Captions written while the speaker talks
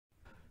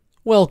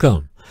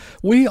Welcome.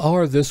 We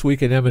are This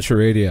Week in Amateur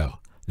Radio,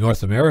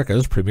 North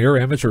America's premier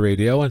amateur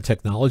radio and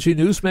technology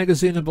news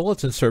magazine and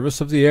bulletin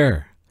service of the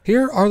air.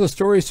 Here are the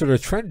stories that are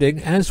trending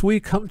as we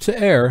come to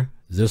air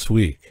this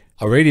week.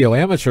 A radio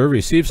amateur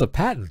receives a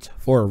patent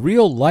for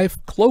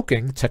real-life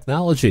cloaking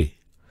technology.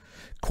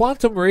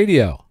 Quantum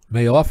radio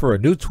may offer a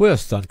new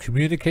twist on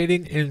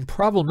communicating in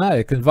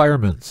problematic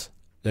environments.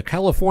 The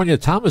California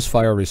Thomas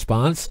Fire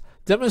response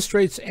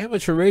demonstrates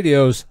amateur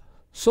radio's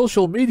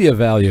social media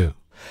value.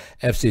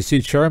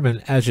 FCC Chairman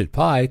Ajit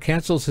Pai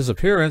cancels his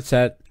appearance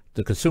at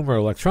the Consumer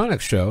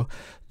Electronics Show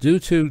due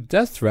to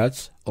death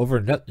threats over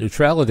net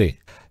neutrality.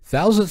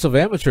 Thousands of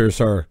amateurs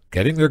are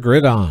getting their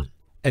grid on.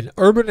 An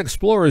Urban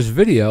Explorer's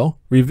video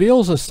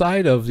reveals a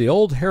side of the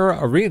old Hera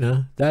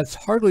Arena that's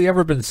hardly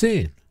ever been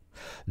seen.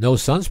 No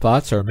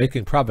sunspots are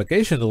making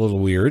propagation a little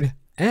weird,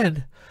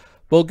 and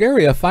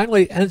Bulgaria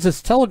finally ends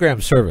its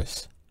telegram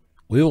service.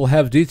 We will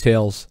have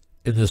details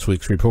in this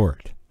week's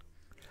report.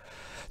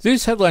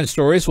 These headline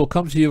stories will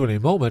come to you in a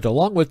moment,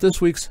 along with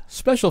this week's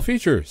special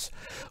features.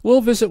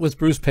 We'll visit with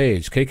Bruce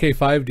Page,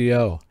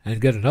 KK5DO,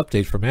 and get an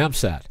update from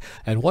AMSAT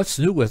and what's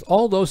new with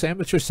all those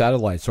amateur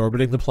satellites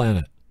orbiting the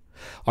planet.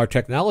 Our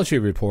technology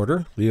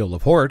reporter, Leo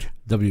Laporte,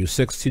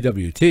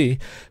 W6TWT,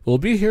 will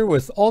be here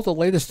with all the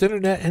latest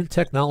internet and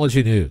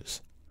technology news.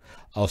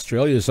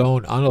 Australia's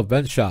own Arnold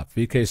Benchop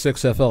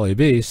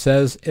VK6FLAB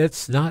says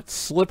it's not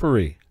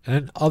slippery,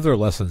 and other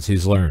lessons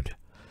he's learned.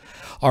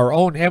 Our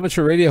own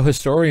amateur radio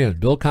historian,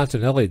 Bill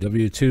Continelli,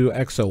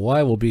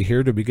 W2XOY, will be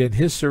here to begin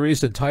his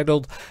series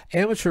entitled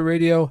Amateur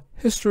Radio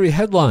History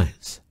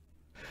Headlines.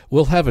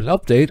 We'll have an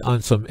update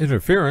on some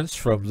interference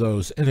from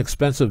those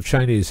inexpensive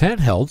Chinese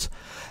handhelds.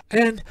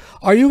 And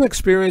are you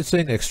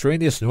experiencing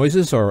extraneous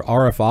noises or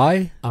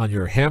RFI on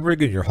your ham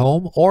rig in your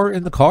home or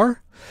in the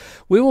car?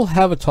 We will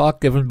have a talk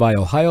given by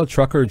Ohio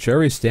trucker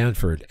Jerry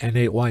Stanford,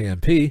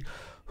 N8YMP,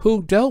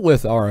 who dealt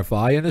with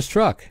RFI in his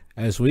truck,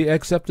 as we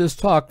accept this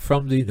talk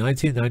from the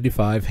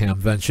 1995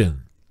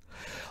 Hamvention.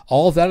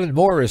 All that and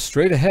more is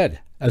straight ahead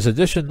as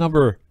edition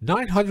number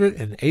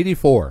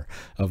 984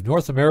 of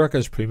North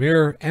America's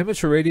premier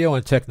amateur radio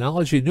and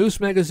technology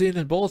news magazine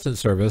and bulletin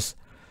service,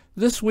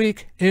 This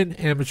Week in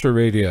Amateur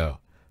Radio,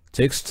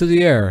 takes to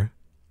the air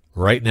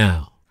right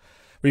now.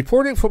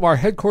 Reporting from our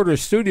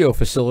headquarters studio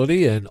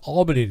facility in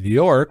Albany, New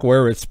York,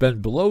 where it's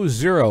been below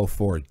zero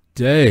for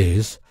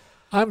days,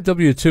 I'm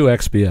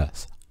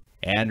W2XBS.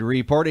 And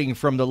reporting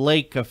from the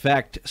lake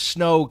effect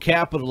snow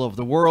capital of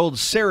the world,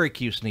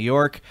 Syracuse, New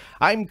York,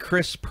 I'm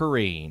Chris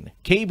Perrine,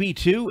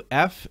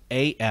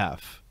 KB2FAF.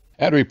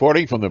 And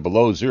reporting from the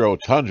below zero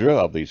tundra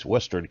of these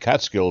western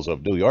Catskills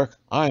of New York,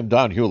 I'm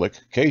Don Hulick,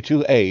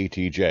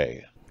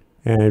 K2ATJ.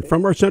 And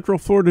from our Central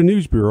Florida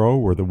News Bureau,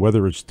 where the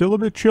weather is still a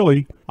bit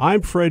chilly,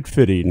 I'm Fred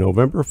Fitte,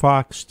 November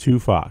Fox 2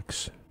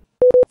 Fox.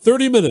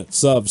 30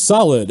 minutes of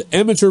solid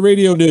amateur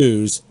radio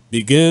news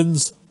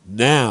begins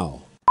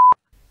now.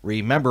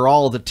 Remember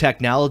all the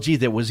technology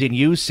that was in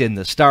use in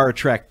the Star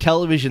Trek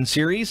television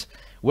series?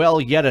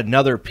 Well, yet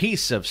another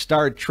piece of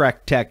Star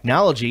Trek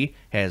technology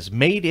has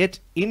made it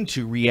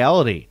into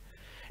reality.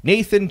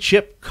 Nathan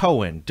Chip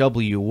Cohen,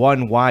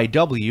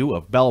 W1YW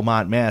of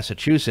Belmont,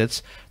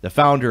 Massachusetts, the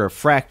founder of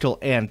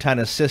Fractal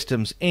Antenna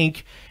Systems,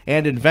 Inc.,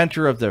 and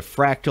inventor of the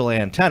fractal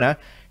antenna,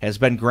 has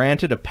been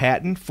granted a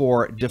patent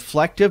for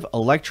deflective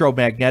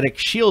electromagnetic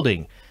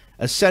shielding,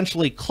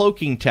 essentially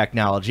cloaking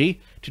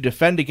technology to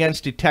defend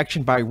against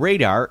detection by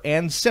radar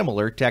and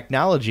similar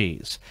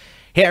technologies.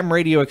 Ham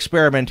radio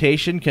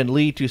experimentation can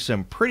lead to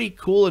some pretty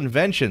cool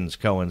inventions,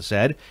 Cohen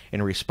said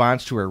in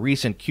response to a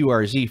recent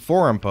QRZ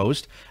forum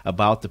post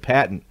about the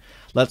patent.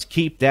 Let's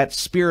keep that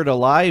spirit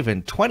alive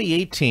in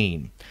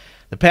 2018.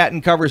 The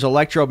patent covers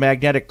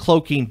electromagnetic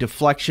cloaking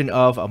deflection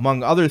of,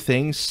 among other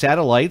things,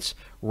 satellites,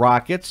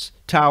 rockets,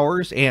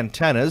 towers,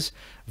 antennas,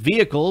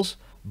 vehicles,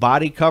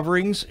 body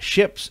coverings,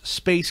 ships,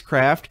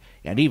 spacecraft,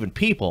 and even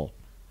people.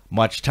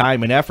 Much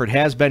time and effort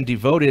has been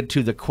devoted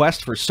to the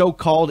quest for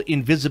so-called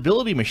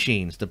invisibility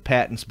machines, the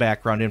patent's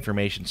background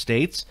information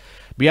states.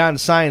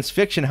 Beyond science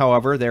fiction,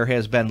 however, there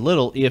has been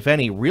little, if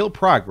any, real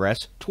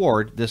progress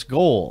toward this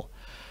goal.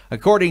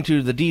 According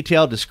to the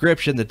detailed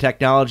description, the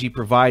technology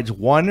provides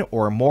one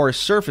or more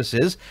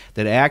surfaces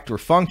that act or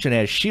function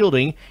as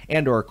shielding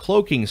and or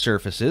cloaking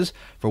surfaces,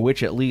 for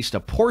which at least a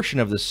portion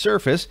of the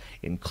surface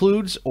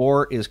includes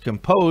or is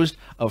composed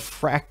of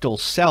fractal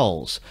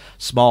cells,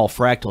 small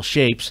fractal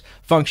shapes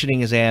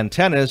functioning as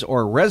antennas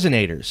or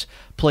resonators,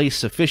 placed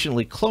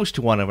sufficiently close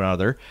to one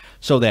another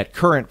so that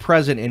current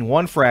present in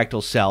one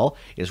fractal cell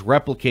is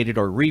replicated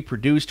or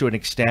reproduced to an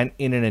extent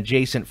in an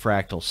adjacent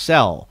fractal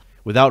cell.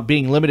 Without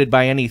being limited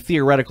by any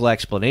theoretical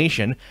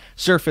explanation,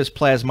 surface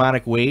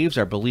plasmonic waves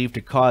are believed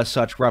to cause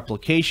such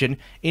replication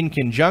in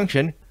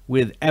conjunction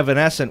with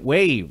evanescent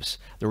waves.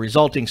 The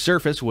resulting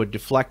surface would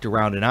deflect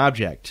around an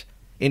object.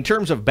 In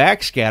terms of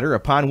backscatter,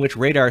 upon which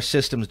radar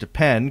systems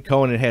depend,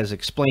 Cohen has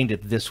explained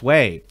it this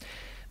way.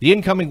 The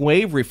incoming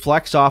wave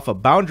reflects off a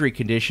boundary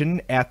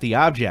condition at the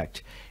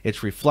object.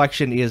 Its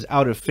reflection is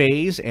out of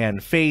phase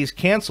and phase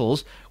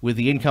cancels with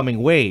the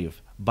incoming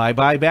wave.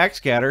 Bye-bye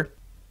backscatter.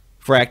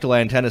 Fractal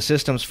Antenna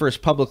Systems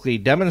first publicly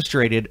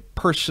demonstrated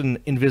person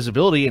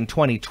invisibility in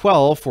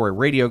 2012 for a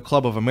Radio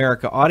Club of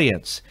America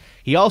audience.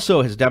 He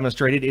also has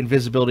demonstrated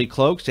invisibility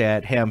cloaks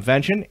at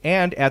Hamvention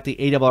and at the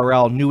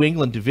ARRL New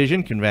England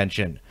Division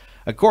Convention.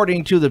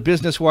 According to the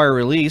Business Wire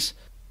release,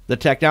 the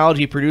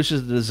technology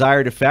produces the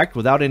desired effect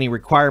without any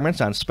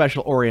requirements on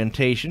special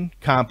orientation,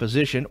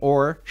 composition,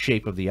 or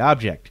shape of the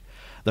object.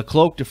 The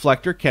cloak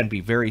deflector can be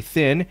very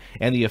thin,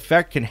 and the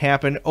effect can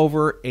happen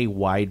over a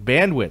wide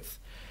bandwidth.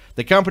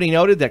 The company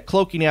noted that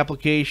cloaking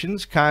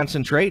applications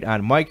concentrate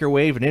on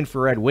microwave and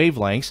infrared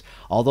wavelengths,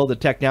 although the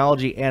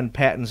technology and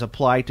patents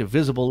apply to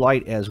visible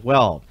light as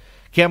well.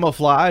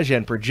 Camouflage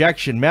and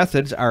projection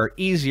methods are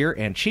easier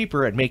and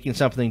cheaper at making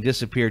something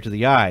disappear to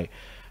the eye.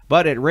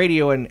 But at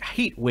radio and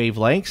heat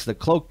wavelengths, the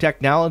cloak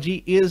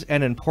technology is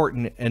an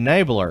important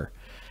enabler.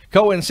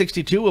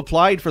 Cohen62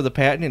 applied for the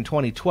patent in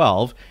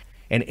 2012.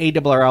 An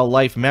ARRL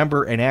Life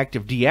member and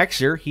active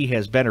DXer, he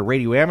has been a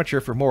radio amateur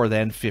for more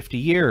than 50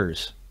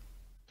 years.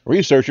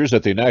 Researchers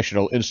at the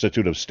National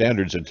Institute of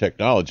Standards and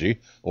Technology,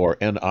 or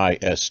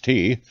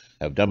NIST,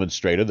 have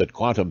demonstrated that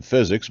quantum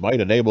physics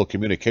might enable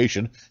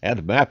communication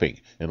and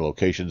mapping in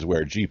locations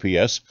where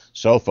GPS,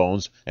 cell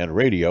phones, and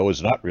radio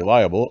is not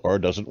reliable or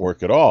doesn't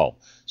work at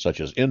all,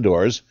 such as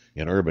indoors,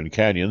 in urban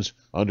canyons,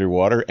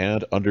 underwater,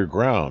 and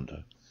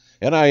underground.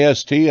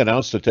 NIST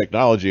announced the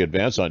technology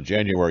advance on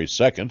January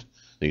 2nd.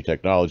 The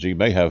technology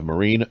may have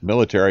marine,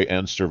 military,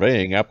 and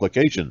surveying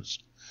applications.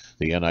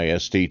 The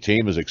NIST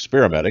team is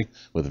experimenting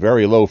with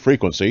very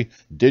low-frequency,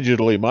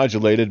 digitally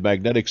modulated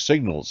magnetic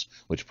signals,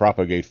 which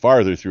propagate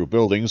farther through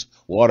buildings,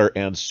 water,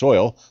 and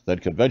soil than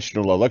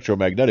conventional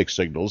electromagnetic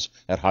signals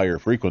at higher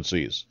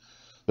frequencies.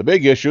 The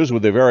big issues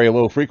with the very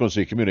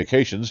low-frequency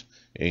communications,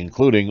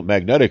 including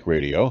magnetic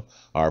radio,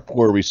 are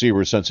poor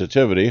receiver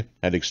sensitivity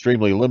and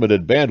extremely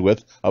limited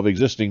bandwidth of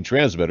existing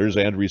transmitters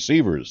and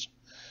receivers.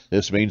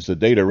 This means the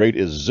data rate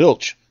is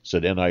zilch,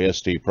 said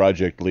NIST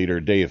project leader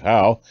Dave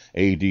Howe,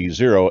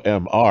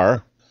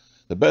 AD0MR.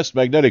 The best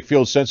magnetic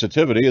field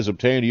sensitivity is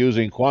obtained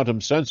using quantum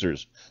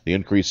sensors. The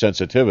increased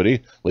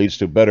sensitivity leads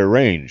to better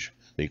range.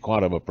 The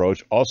quantum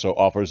approach also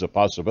offers a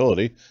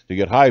possibility to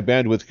get high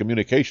bandwidth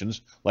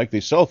communications like the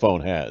cell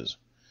phone has.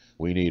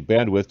 We need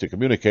bandwidth to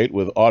communicate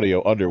with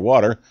audio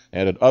underwater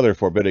and in other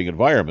forbidding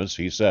environments,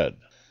 he said.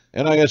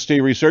 NIST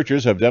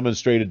researchers have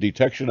demonstrated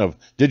detection of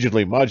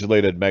digitally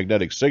modulated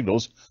magnetic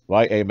signals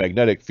by a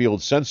magnetic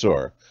field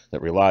sensor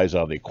that relies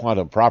on the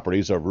quantum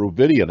properties of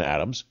rubidium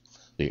atoms.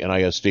 The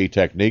NIST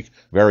technique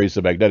varies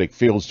the magnetic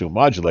fields to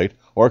modulate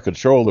or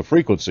control the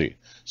frequency,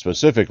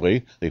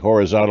 specifically the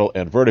horizontal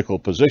and vertical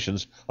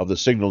positions of the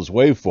signal's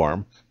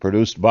waveform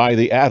produced by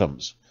the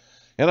atoms.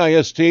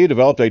 NIST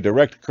developed a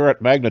direct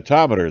current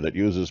magnetometer that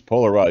uses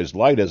polarized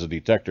light as a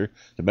detector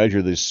to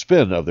measure the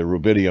spin of the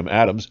rubidium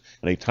atoms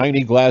in a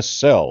tiny glass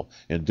cell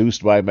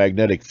induced by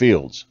magnetic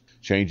fields.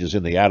 Changes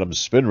in the atom's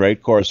spin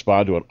rate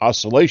correspond to an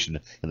oscillation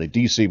in the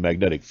DC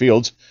magnetic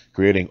fields,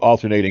 creating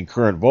alternating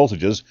current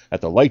voltages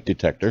at the light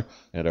detector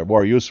and are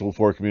more useful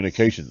for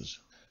communications.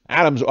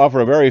 Atoms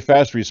offer a very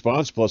fast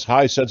response plus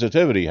high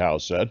sensitivity, Howe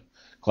said.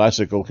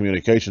 Classical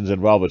communications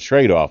involve a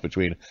trade-off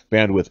between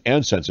bandwidth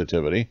and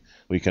sensitivity.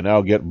 We can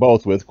now get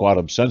both with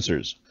quantum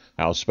sensors.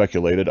 Howe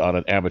speculated on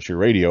an amateur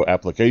radio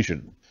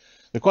application.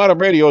 The quantum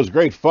radio is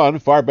great fun,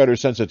 far better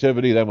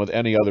sensitivity than with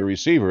any other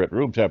receiver, at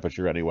room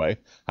temperature anyway,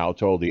 Howe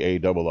told the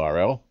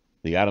ARRL.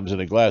 The atoms in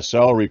a glass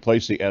cell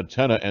replace the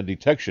antenna and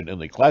detection in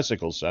the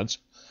classical sense.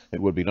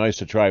 It would be nice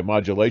to try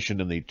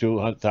modulation in the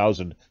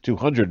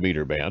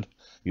 2,200-meter band,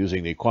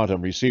 using the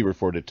quantum receiver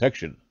for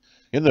detection.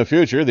 In the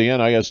future, the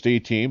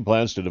NIST team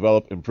plans to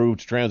develop improved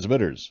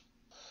transmitters.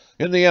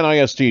 In the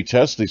NIST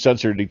test, the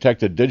sensor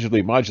detected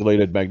digitally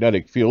modulated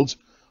magnetic fields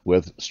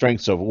with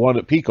strengths of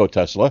 1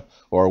 picotesla,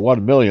 or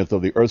 1/millionth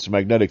of the Earth's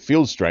magnetic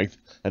field strength,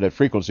 and at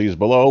frequencies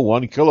below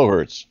 1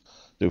 kilohertz.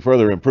 To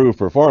further improve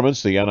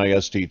performance, the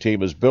NIST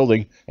team is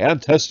building and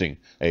testing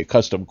a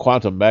custom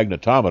quantum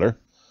magnetometer.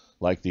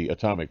 Like the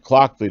atomic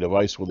clock, the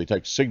device will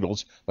detect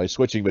signals by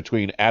switching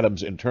between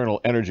atoms' internal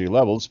energy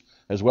levels,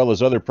 as well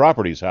as other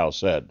properties, Howe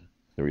said.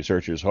 The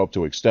researchers hope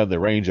to extend the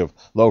range of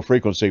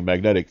low-frequency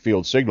magnetic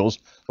field signals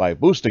by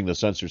boosting the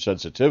sensor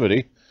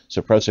sensitivity,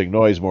 suppressing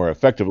noise more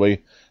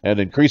effectively, and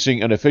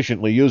increasing and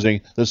efficiently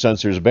using the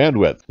sensor's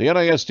bandwidth. The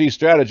NIST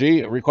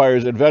strategy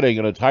requires inventing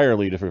an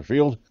entirely different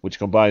field, which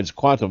combines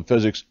quantum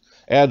physics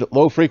and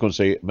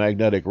low-frequency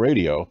magnetic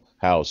radio,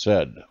 Howe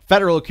said.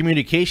 Federal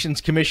Communications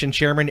Commission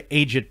Chairman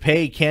Ajit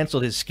Pai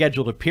canceled his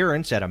scheduled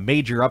appearance at a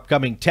major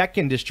upcoming tech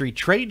industry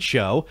trade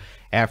show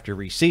after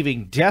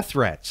receiving death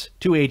threats,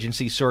 two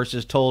agency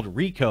sources told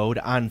Recode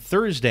on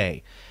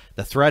Thursday.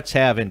 The threats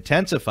have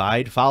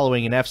intensified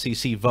following an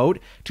FCC vote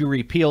to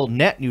repeal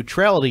net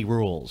neutrality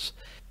rules.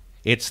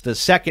 It's the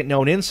second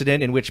known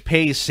incident in which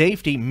Pai's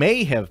safety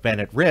may have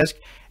been at risk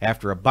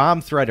after a bomb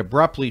threat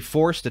abruptly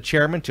forced the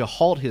chairman to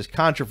halt his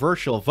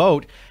controversial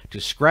vote to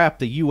scrap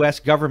the U.S.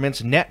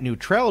 government's net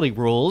neutrality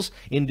rules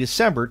in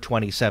December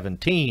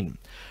 2017.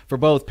 For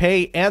both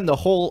Pay and the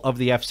whole of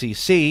the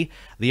FCC,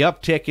 the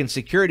uptick in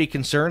security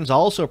concerns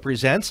also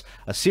presents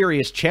a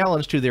serious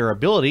challenge to their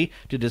ability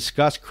to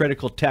discuss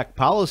critical tech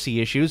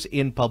policy issues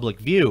in public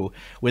view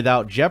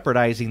without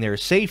jeopardizing their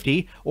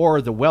safety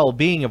or the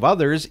well-being of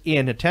others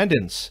in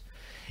attendance.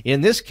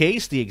 In this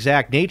case, the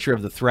exact nature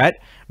of the threat,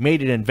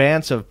 made in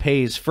advance of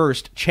Pay's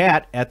first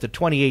chat at the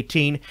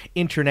 2018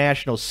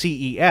 International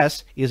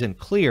CES, isn't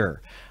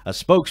clear. A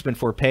spokesman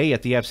for Pay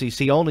at the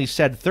FCC only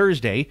said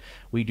Thursday,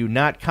 "We do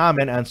not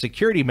comment on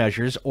security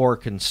measures or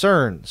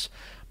concerns."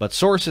 But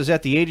sources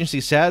at the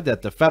agency said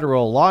that the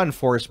federal law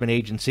enforcement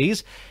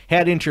agencies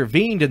had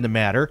intervened in the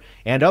matter,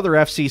 and other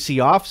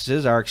FCC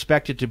offices are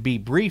expected to be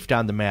briefed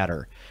on the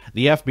matter.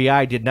 The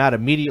FBI did not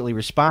immediately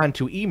respond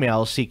to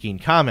emails seeking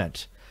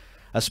comment.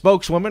 A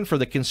spokeswoman for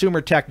the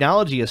Consumer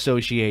Technology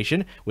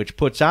Association, which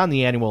puts on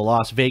the annual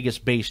Las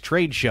Vegas-based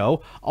trade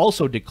show,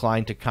 also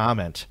declined to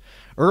comment.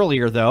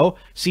 Earlier, though,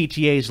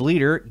 CTA's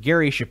leader,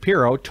 Gary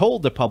Shapiro,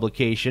 told the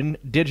publication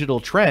Digital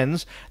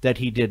Trends that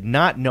he did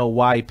not know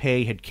why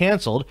Pay had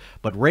canceled,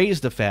 but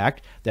raised the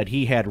fact that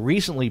he had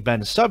recently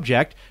been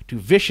subject to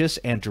vicious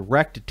and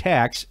direct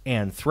attacks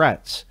and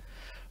threats.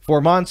 For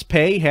months,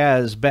 Pay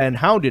has been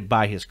hounded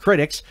by his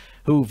critics,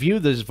 who view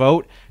this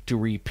vote to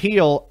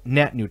repeal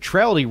net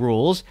neutrality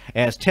rules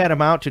as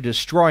tantamount to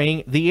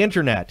destroying the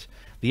Internet.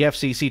 The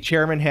FCC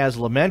chairman has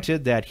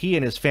lamented that he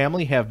and his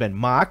family have been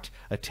mocked,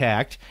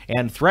 attacked,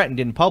 and threatened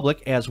in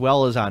public as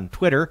well as on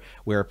Twitter,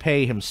 where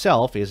Pay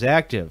himself is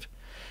active.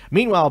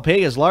 Meanwhile,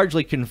 Pay has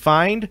largely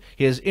confined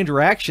his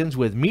interactions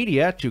with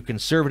media to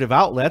conservative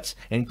outlets,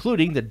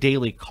 including the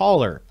Daily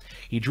Caller.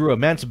 He drew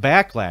immense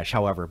backlash,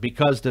 however,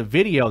 because the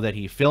video that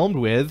he filmed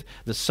with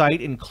the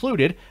site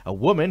included a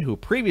woman who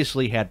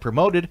previously had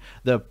promoted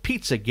the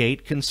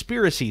Pizzagate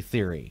conspiracy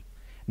theory.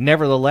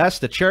 Nevertheless,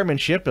 the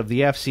chairmanship of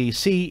the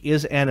FCC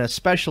is an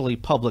especially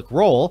public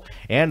role,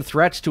 and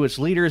threats to its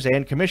leaders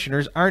and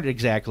commissioners aren't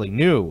exactly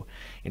new.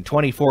 In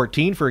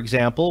 2014, for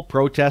example,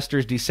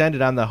 protesters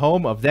descended on the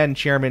home of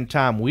then-Chairman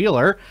Tom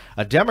Wheeler,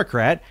 a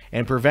Democrat,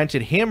 and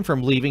prevented him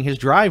from leaving his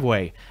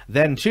driveway.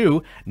 Then,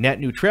 too, net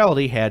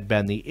neutrality had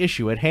been the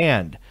issue at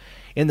hand.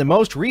 In the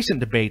most recent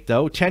debate,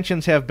 though,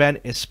 tensions have been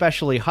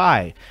especially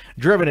high,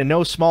 driven in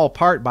no small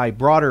part by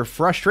broader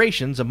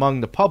frustrations among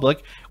the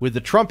public with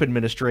the Trump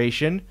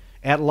administration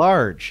at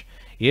large.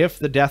 If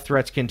the death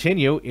threats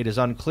continue, it is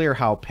unclear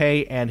how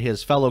Pay and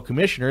his fellow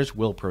commissioners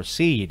will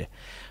proceed.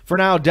 For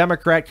now,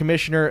 Democrat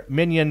Commissioner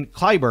Minion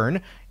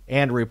Clyburn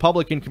and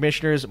Republican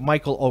Commissioners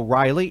Michael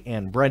O'Reilly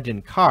and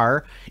Brendan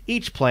Carr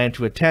each plan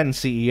to attend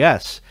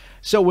CES.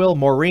 So will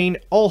Maureen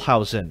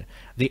Olhausen,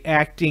 the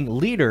acting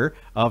leader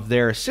of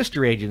their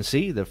sister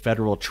agency, the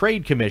Federal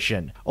Trade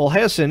Commission.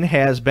 Olhausen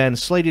has been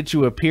slated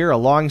to appear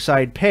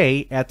alongside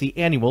Pay at the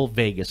annual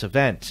Vegas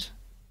event.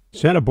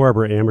 Santa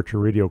Barbara Amateur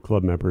Radio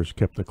Club members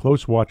kept a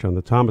close watch on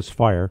the Thomas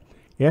Fire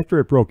after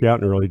it broke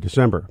out in early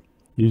December.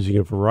 Using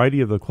a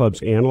variety of the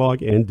club's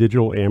analog and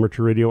digital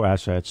amateur radio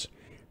assets,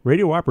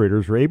 radio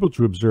operators were able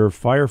to observe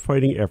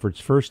firefighting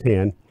efforts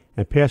firsthand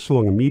and pass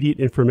along immediate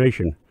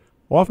information,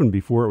 often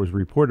before it was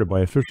reported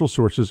by official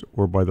sources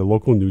or by the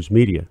local news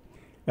media.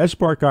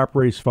 SBARC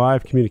operates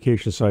 5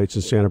 communication sites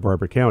in Santa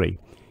Barbara County,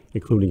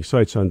 including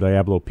sites on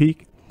Diablo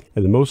Peak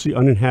and the mostly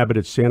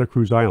uninhabited Santa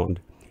Cruz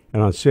Island,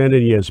 and on San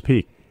Ynez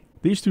Peak.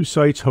 These 2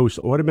 sites host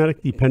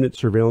automatic dependent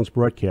surveillance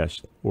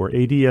broadcast, or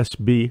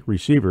ADS-B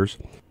receivers,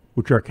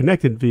 which are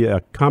connected via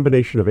a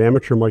combination of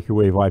amateur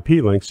microwave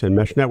IP links and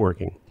mesh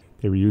networking.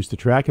 They were used to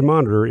track and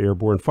monitor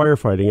airborne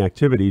firefighting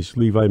activities,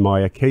 Levi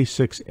Maya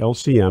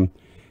K6LCM,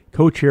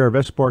 co-chair of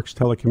SBARC's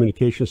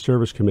Telecommunications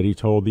Service Committee,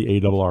 told the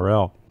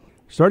ARRL.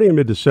 Starting in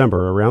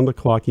mid-December,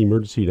 around-the-clock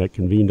emergency net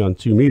convened on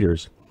 2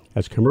 meters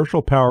as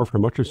commercial power for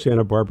much of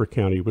Santa Barbara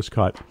County was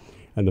cut,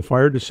 and the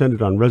fire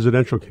descended on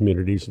residential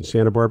communities in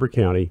Santa Barbara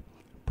County,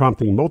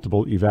 prompting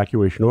multiple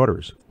evacuation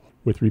orders.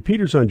 With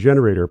repeaters on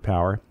generator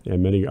power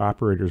and many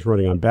operators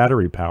running on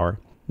battery power,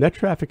 net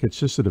traffic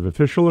consisted of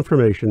official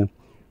information,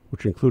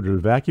 which included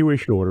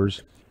evacuation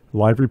orders,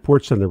 live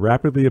reports on the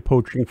rapidly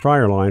approaching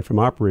fire line from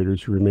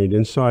operators who remained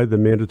inside the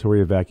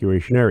mandatory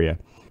evacuation area,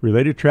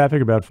 related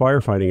traffic about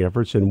firefighting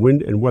efforts, and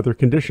wind and weather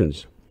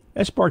conditions.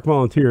 SBARC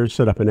volunteers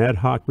set up an ad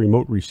hoc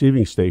remote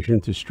receiving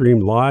station to stream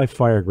live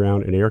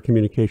fireground and air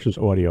communications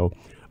audio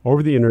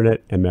over the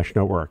internet and mesh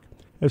network.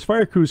 As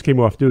fire crews came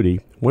off duty,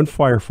 one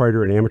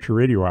firefighter and amateur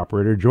radio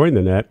operator joined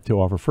the net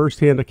to offer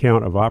first-hand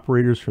account of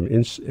operators from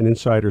an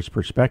insider's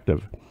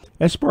perspective.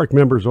 SBARC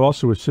members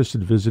also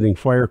assisted visiting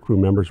fire crew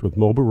members with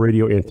mobile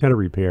radio antenna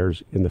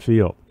repairs in the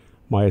field.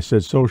 Maya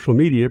said social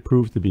media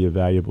proved to be a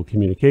valuable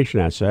communication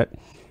asset,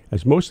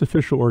 as most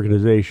official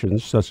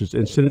organizations, such as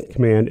incident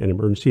command and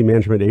emergency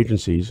management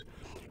agencies,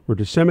 were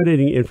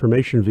disseminating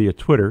information via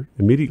Twitter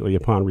immediately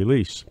upon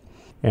release.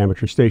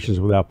 Amateur stations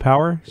without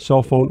power,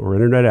 cell phone, or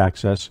internet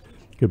access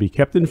could be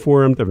kept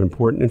informed of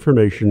important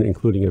information,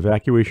 including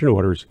evacuation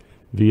orders,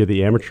 via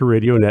the amateur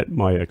radio net,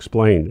 Maya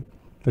explained.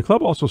 The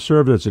club also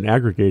served as an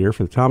aggregator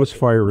for the Thomas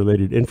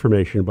Fire-related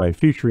information by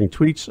featuring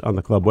tweets on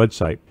the club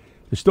website.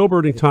 The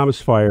still-burning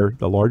Thomas Fire,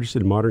 the largest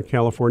in modern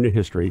California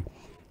history,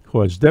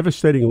 caused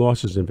devastating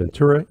losses in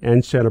Ventura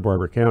and Santa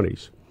Barbara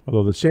counties.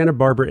 Although the Santa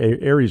Barbara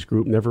Aries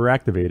group never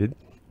activated,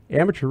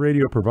 amateur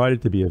radio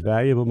provided to be a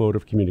valuable mode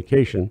of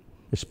communication,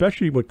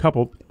 especially when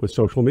coupled with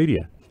social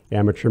media,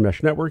 amateur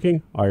mesh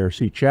networking,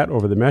 IRC chat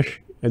over the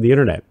mesh, and the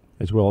internet,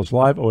 as well as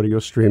live audio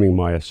streaming,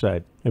 Maya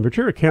said. In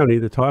Ventura County,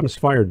 the Thomas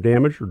Fire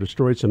damaged or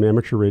destroyed some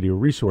amateur radio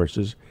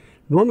resources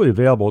normally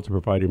available to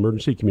provide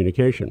emergency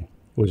communication.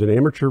 It was an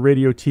amateur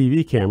radio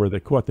TV camera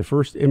that caught the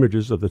first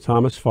images of the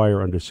Thomas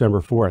Fire on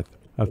December 4th.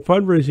 A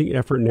fundraising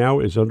effort now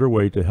is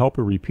underway to help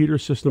a repeater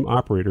system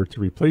operator to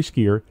replace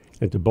gear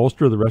and to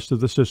bolster the rest of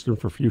the system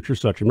for future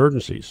such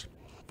emergencies.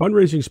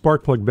 Fundraising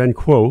sparkplug Ben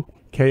Quo,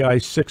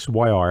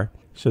 KI6YR,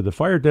 said the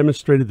fire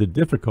demonstrated the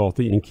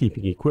difficulty in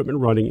keeping equipment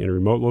running in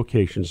remote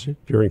locations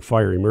during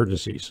fire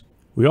emergencies.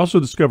 We also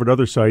discovered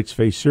other sites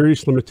faced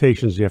serious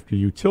limitations after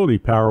utility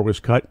power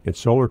was cut and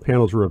solar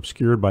panels were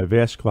obscured by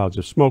vast clouds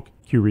of smoke,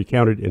 Q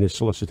recounted in his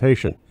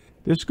solicitation.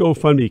 This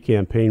GoFundMe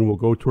campaign will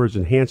go towards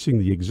enhancing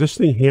the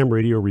existing ham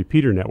radio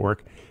repeater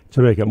network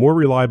to make it more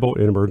reliable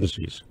in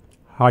emergencies.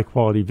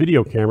 High-quality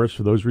video cameras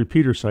for those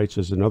repeater sites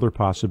is another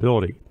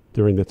possibility.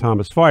 During the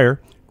Thomas Fire,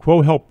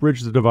 Quo helped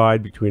bridge the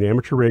divide between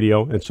amateur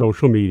radio and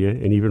social media,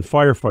 and even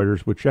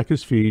firefighters would check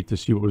his feed to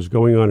see what was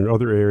going on in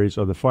other areas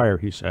of the fire,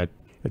 he said.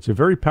 It's a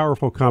very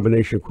powerful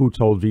combination, Quo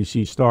told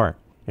VC Star.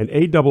 An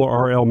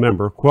ARRL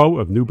member, Quo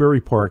of Newbury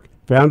Park,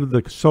 founded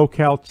the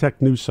SoCal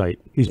Tech News site.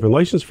 He's been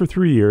licensed for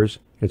 3 years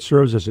and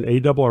serves as an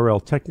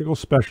ARRL technical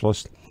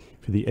specialist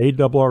for the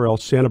ARRL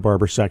Santa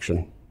Barbara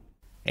section.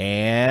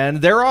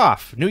 And they're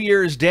off. New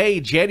Year's Day,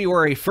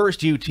 January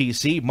 1st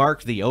UTC,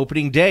 marked the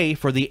opening day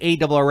for the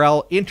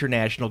ARRL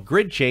International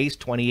Grid Chase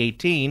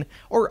 2018,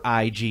 or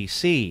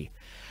IGC.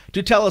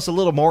 To tell us a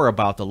little more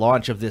about the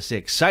launch of this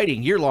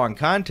exciting year-long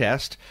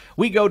contest,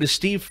 we go to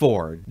Steve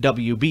Ford,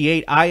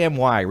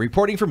 WB8IMY,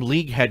 reporting from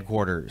League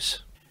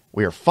headquarters.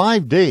 We are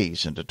 5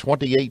 days into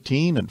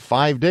 2018 and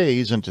 5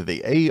 days into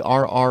the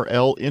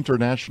ARRL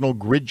International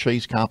Grid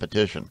Chase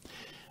competition.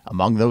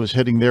 Among those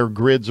hitting their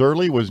grids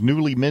early was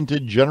newly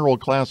minted General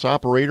Class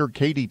Operator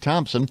Katie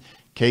Thompson,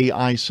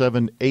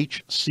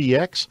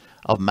 KI7HCX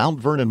of Mount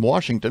Vernon,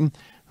 Washington,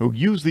 who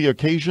used the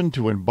occasion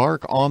to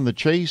embark on the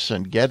chase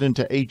and get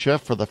into HF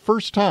for the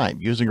first time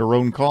using her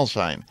own call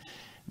sign.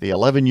 The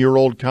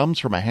 11-year-old comes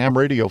from a ham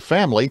radio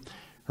family.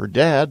 Her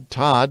dad,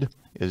 Todd,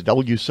 is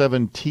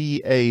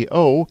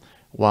W7TAO,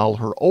 while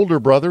her older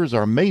brothers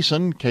are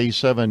Mason,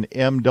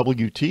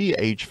 K7MWT,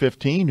 age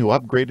 15, who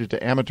upgraded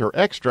to Amateur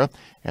Extra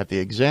at the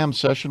exam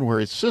session where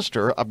his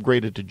sister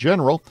upgraded to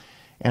General,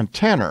 and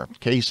Tanner,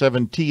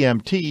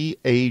 K7TMT,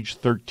 age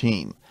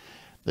 13.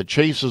 The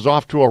chase is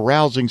off to a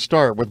rousing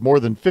start with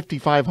more than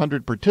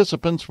 5,500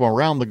 participants from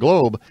around the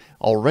globe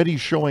already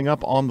showing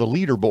up on the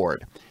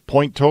leaderboard.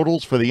 Point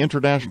totals for the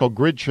International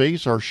Grid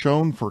Chase are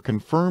shown for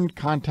confirmed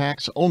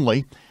contacts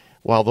only.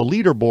 While the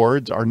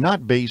leaderboards are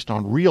not based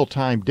on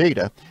real-time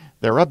data,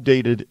 they're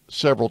updated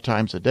several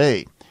times a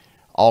day.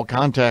 All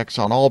contacts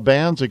on all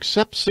bands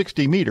except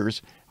 60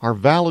 meters are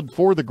valid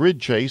for the grid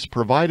chase,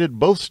 provided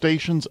both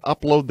stations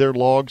upload their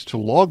logs to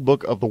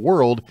Logbook of the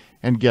World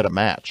and get a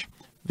match.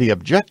 The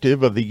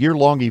objective of the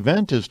year-long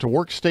event is to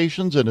work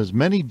stations in as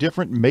many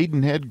different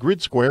Maidenhead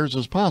grid squares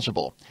as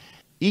possible.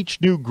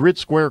 Each new grid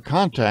square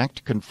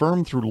contact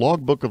confirmed through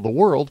Logbook of the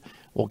World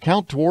will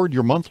count toward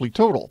your monthly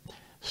total.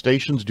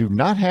 Stations do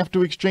not have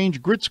to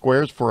exchange grid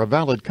squares for a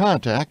valid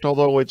contact,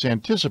 although it's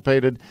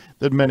anticipated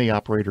that many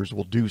operators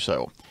will do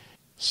so.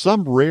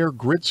 Some rare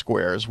grid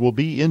squares will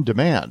be in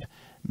demand.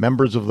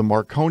 Members of the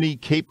Marconi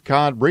Cape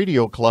Cod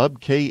Radio Club,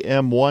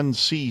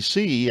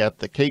 KM1CC, at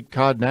the Cape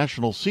Cod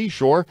National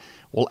Seashore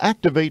will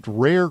activate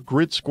rare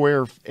grid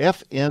square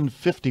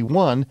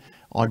FN51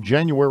 on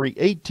January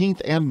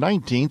 18th and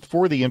 19th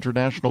for the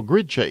International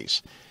Grid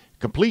Chase.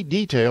 Complete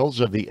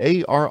details of the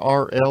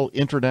ARRL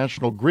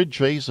International Grid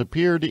Chase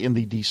appeared in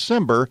the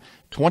December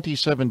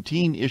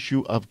 2017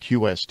 issue of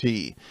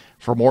QST.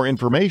 For more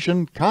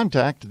information,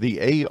 contact the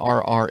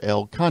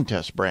ARRL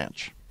Contest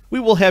Branch. We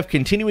will have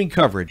continuing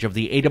coverage of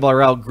the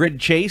ARRL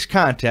Grid Chase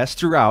contest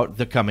throughout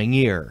the coming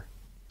year.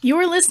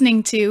 You're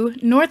listening to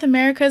North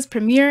America's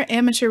premier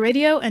amateur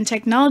radio and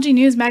technology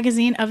news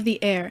magazine of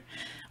the air.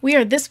 We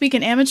are This Week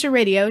in Amateur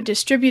Radio,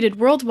 distributed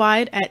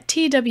worldwide at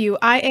twiar.net.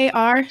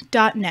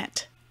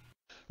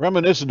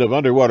 Reminiscent of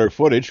underwater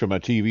footage from a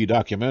TV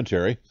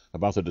documentary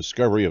about the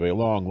discovery of a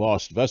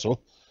long-lost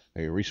vessel,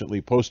 a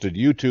recently posted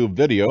YouTube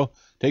video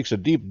takes a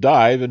deep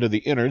dive into the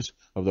innards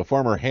of the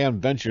former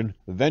Hamvention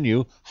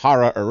venue,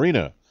 Hara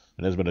Arena,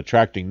 and has been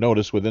attracting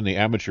notice within the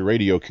amateur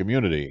radio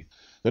community.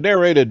 The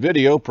narrated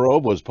video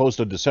probe was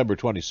posted December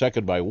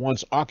 22nd by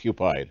Once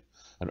Occupied,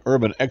 an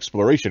urban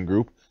exploration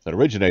group that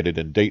originated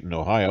in Dayton,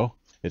 Ohio.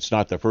 It's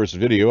not the first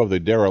video of the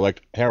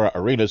derelict Hara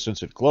Arena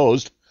since it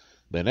closed.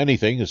 Then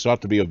anything is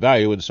thought to be of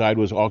value inside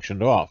was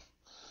auctioned off.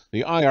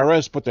 The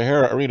IRS put the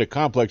Hara Arena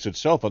complex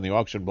itself on the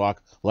auction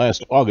block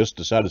last August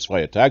to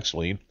satisfy a tax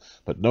lien,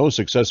 but no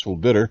successful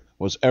bidder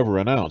was ever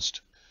announced.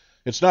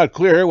 It's not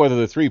clear whether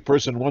the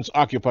three-person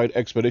once-occupied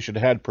expedition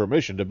had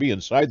permission to be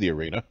inside the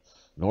arena,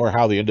 nor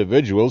how the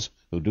individuals,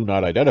 who do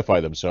not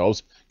identify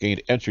themselves,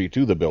 gained entry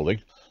to the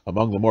building.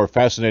 Among the more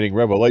fascinating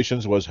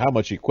revelations was how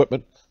much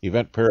equipment,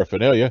 event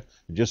paraphernalia,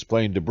 and just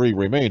plain debris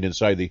remained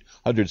inside the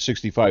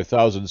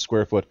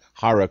 165,000-square-foot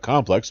Hara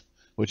complex,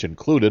 which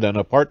included an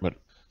apartment.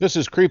 "This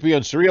is creepy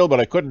and surreal, but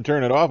I couldn't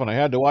turn it off, and I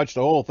had to watch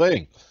the whole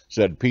thing,"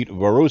 said Pete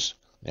Varus,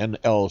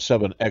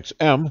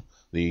 NL7XM,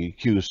 the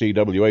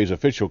QCWA's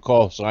official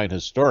call sign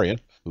historian,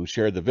 who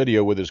shared the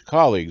video with his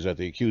colleagues at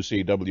the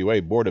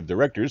QCWA Board of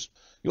Directors.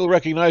 "You'll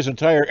recognize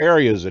entire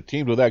areas that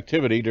teemed with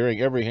activity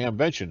during every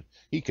Hamvention,"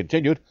 he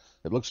continued.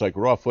 "It looks like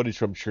raw footage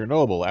from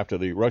Chernobyl after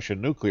the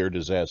Russian nuclear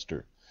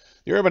disaster."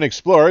 The urban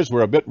explorers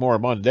were a bit more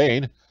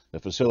mundane. The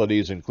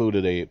facilities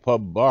included a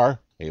pub bar,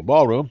 a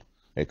ballroom,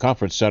 a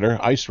conference center,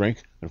 ice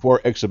rink, and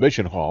 4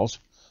 exhibition halls.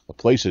 The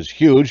place is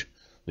huge.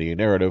 The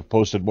narrative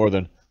posted more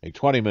than a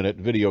 20-minute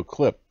video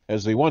clip.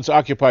 As the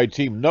once-occupied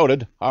team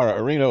noted,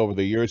 Hara Arena over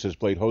the years has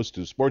played host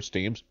to sports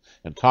teams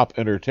and top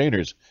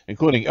entertainers,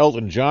 including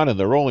Elton John and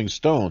the Rolling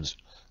Stones,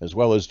 as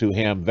well as to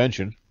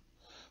Hamvention.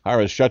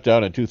 Hara's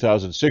shutdown in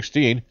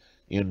 2016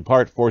 in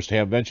part forced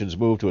Hamvention's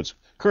move to its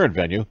current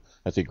venue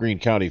at the Greene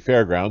County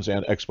Fairgrounds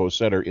and Expo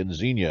Center in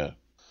Xenia.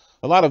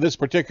 A lot of this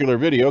particular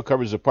video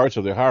covers the parts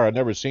of the Hara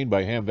never seen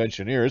by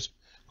Hamventioneers,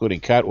 including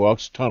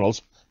catwalks,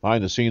 tunnels,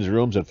 behind-the-scenes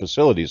rooms, and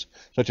facilities,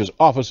 such as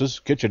offices,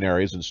 kitchen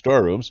areas, and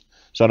storerooms,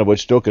 some of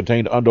which still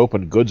contained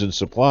unopened goods and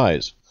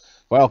supplies.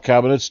 File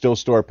cabinets still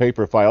store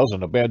paper files,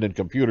 and abandoned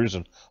computers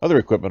and other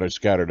equipment are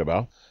scattered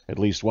about. At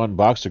least one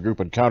box the group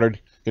encountered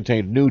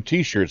contained new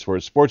T-shirts for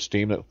a sports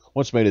team that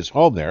once made its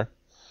home there.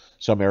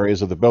 Some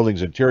areas of the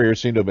building's interior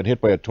seem to have been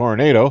hit by a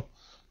tornado.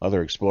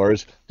 Other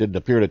explorers didn't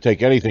appear to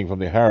take anything from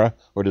the Hara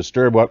or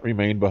disturb what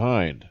remained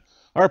behind.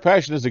 Our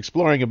passion is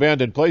exploring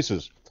abandoned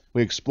places.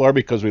 We explore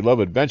because we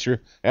love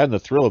adventure and the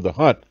thrill of the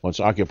hunt,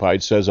 Once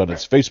Occupied says on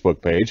its Facebook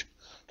page.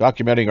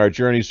 Documenting our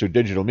journeys through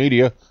digital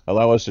media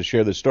allow us to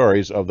share the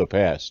stories of the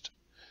past.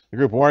 The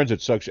group warns that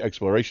such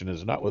exploration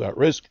is not without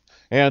risk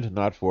and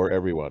not for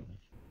everyone.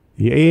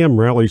 The AM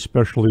Rally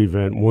special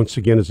event once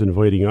again is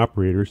inviting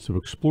operators to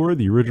explore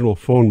the original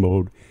phone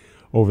mode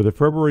over the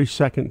February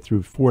 2nd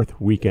through 4th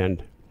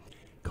weekend.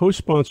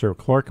 Co-sponsor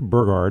Clark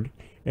Burgard,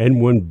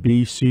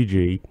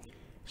 N1BCG,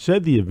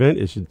 said the event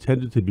is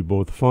intended to be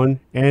both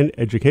fun and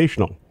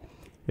educational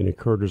and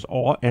encourages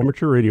all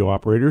amateur radio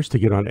operators to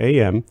get on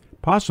AM,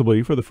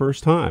 possibly for the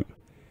first time.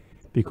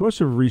 Because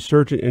of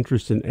resurgent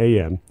interest in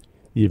AM,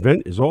 the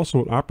event is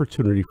also an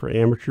opportunity for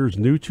amateurs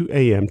new to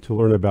AM to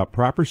learn about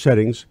proper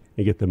settings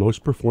and get the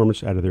most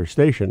performance out of their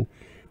station,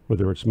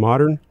 whether it's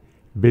modern,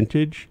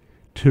 vintage,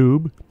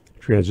 tube,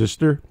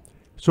 transistor,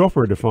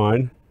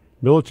 software-defined,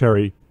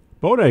 military,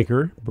 boat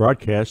anchor,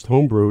 broadcast,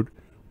 homebrewed,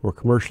 or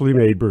commercially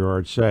made,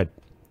 Burgard said.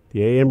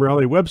 The AM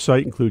Rally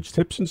website includes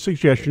tips and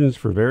suggestions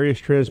for various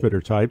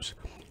transmitter types,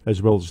 as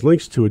well as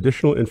links to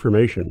additional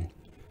information.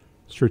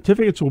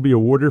 Certificates will be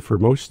awarded for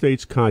most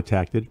states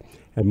contacted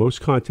and most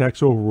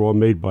contacts overall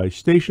made by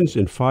stations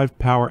in 5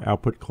 power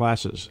output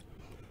classes.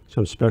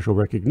 Some special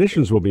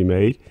recognitions will be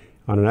made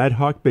on an ad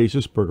hoc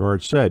basis,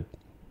 Burgard said.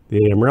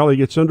 The AM Rally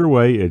gets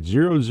underway at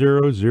 0000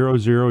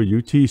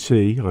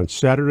 UTC on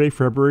Saturday,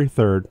 February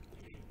 3rd,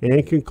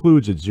 and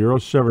concludes at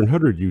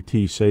 0700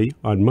 UTC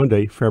on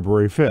Monday,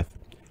 February 5th.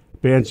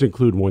 Bands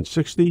include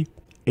 160,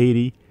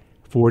 80,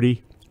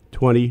 40,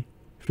 20,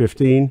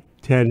 15,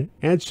 10,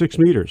 and 6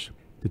 meters.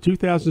 The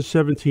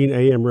 2017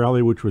 AM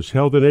Rally, which was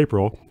held in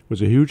April,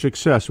 was a huge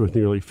success with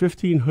nearly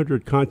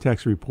 1,500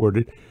 contacts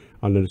reported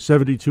on the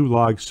 72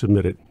 logs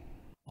submitted.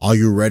 Are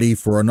you ready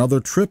for another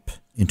trip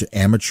into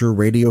amateur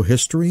radio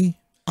history?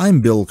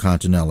 I'm Bill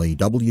Continelli,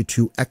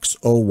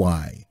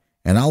 W2XOY,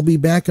 and I'll be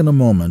back in a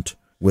moment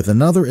with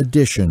another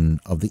edition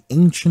of the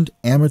Ancient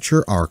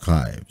Amateur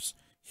Archives,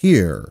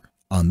 here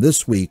on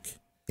This Week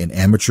in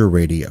Amateur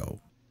Radio.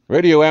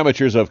 Radio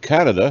Amateurs of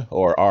Canada,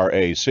 or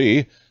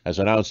RAC, has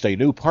announced a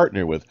new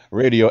partner with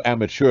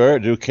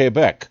Radioamateur du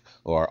Québec,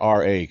 or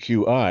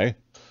RAQI.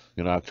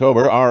 In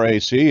October,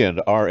 RAC and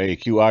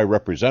RAQI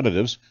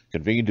representatives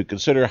convened to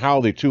consider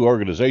how the two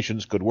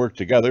organizations could work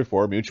together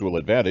for mutual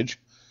advantage.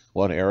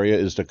 One area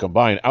is to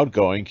combine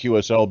outgoing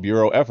QSL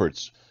Bureau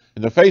efforts.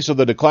 In the face of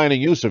the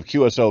declining use of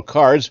QSL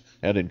cards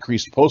and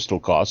increased postal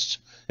costs,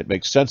 it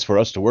makes sense for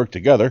us to work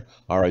together,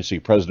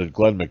 RIC President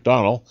Glenn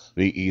McDonnell,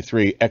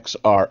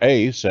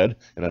 VE3XRA, said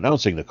in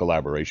announcing the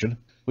collaboration.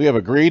 We have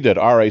agreed that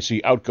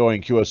RIC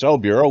Outgoing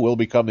QSL Bureau will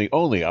become the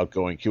only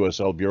outgoing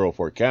QSL Bureau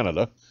for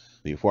Canada.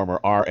 The former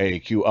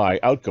RAQI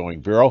Outgoing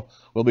Bureau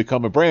will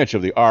become a branch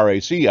of the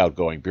RAC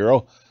Outgoing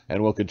Bureau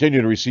and will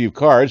continue to receive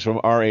cards from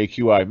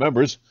RAQI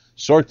members,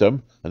 sort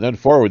them, and then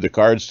forward the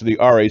cards to the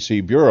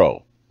RAC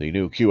Bureau. The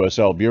new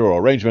QSL Bureau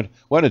arrangement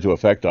went into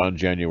effect on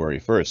January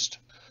 1st.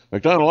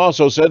 McDonnell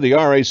also said the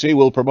RAC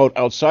will promote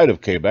outside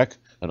of Quebec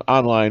an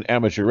online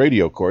amateur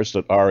radio course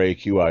that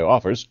RAQI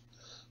offers.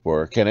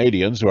 For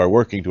Canadians who are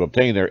working to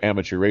obtain their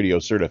amateur radio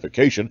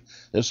certification,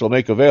 this will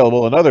make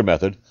available another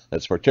method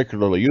that's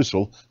particularly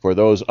useful for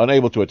those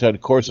unable to attend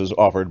courses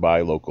offered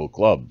by local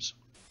clubs.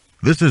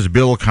 This is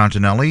Bill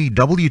Continelli,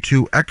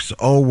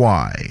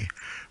 W2XOY,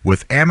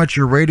 with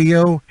Amateur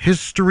Radio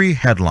History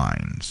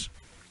Headlines.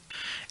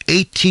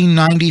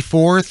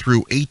 1894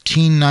 through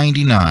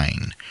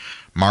 1899.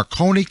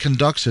 Marconi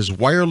conducts his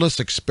wireless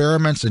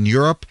experiments in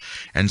Europe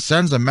and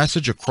sends a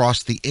message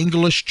across the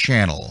English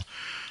Channel.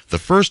 The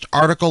first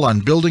article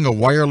on building a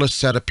wireless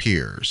set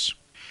appears.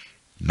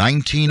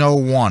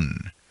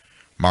 1901.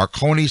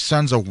 Marconi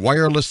sends a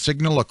wireless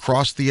signal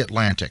across the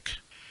Atlantic.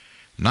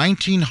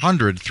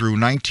 1900 through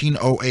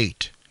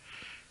 1908.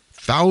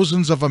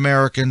 Thousands of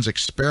Americans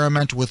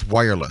experiment with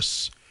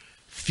wireless.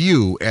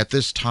 Few at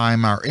this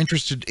time are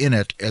interested in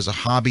it as a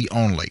hobby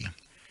only.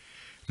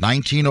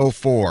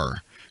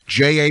 1904.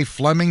 J.A.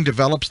 Fleming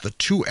develops the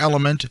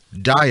two-element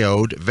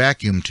diode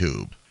vacuum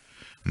tube.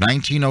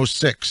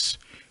 1906.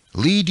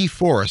 Lee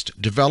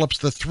DeForest develops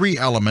the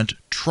three-element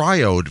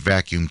triode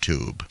vacuum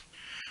tube.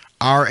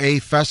 R.A.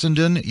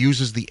 Fessenden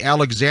uses the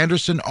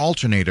Alexanderson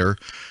alternator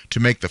to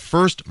make the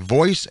first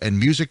voice and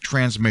music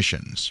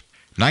transmissions.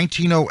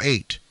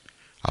 1908.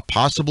 A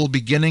possible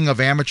beginning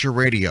of amateur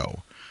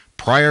radio.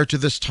 Prior to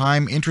this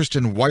time, interest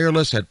in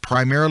wireless had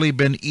primarily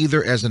been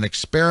either as an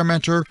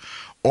experimenter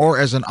or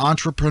as an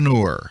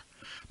entrepreneur.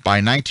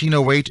 By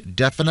 1908,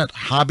 definite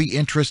hobby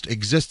interest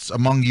exists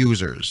among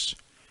users.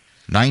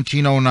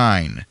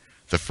 1909.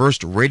 The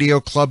first radio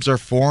clubs are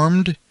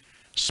formed.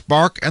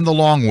 Spark and the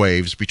long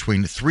waves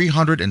between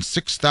 300 and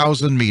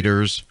 6,000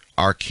 meters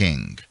are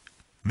king.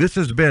 This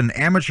has been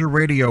Amateur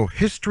Radio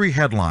History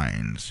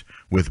Headlines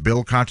with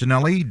Bill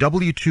Continelli,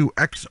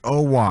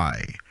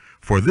 W2XOY,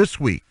 for this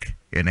week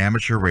in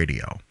Amateur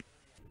Radio.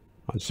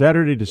 On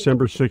Saturday,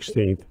 December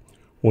 16th,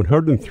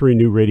 103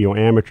 new radio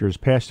amateurs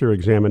passed their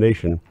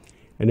examination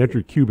and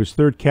entered Cuba's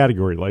third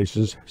category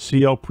license,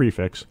 CL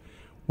prefix,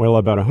 while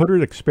about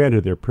 100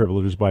 expanded their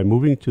privileges by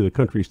moving to the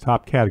country's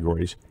top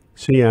categories,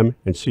 CM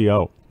and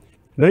CO.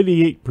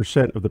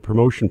 98% of the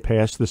promotion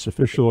passed this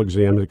official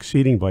exam,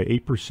 exceeding by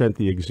 8%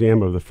 the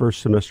exam of the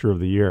first semester of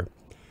the year.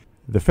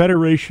 The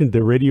Federación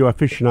de Radio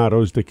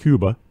Aficionados de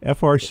Cuba,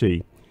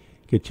 FRC,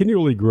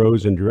 continually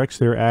grows and directs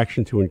their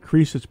action to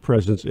increase its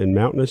presence in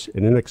mountainous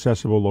and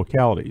inaccessible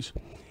localities,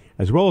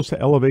 as well as to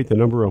elevate the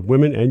number of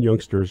women and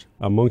youngsters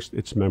amongst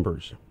its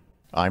members.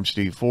 I'm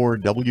Steve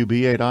Ford,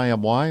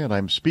 WB8IMY, and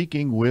I'm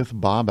speaking with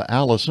Bob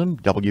Allison,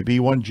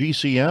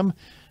 WB1GCM,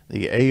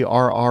 the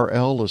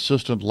ARRL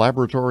Assistant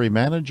Laboratory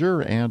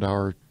Manager and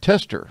our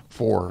tester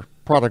for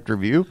product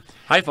review.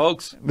 Hi,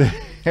 folks.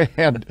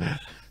 And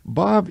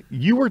Bob,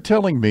 you were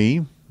telling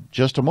me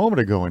just a moment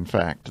ago, in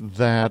fact,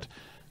 that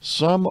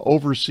some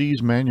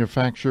overseas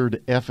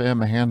manufactured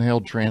FM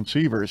handheld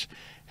transceivers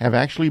have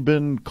actually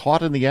been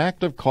caught in the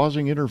act of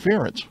causing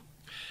interference.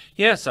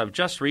 Yes, I've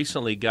just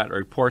recently got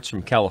reports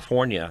from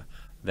California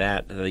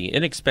that the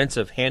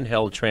inexpensive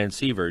handheld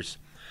transceivers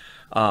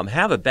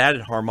have a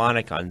batted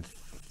harmonic on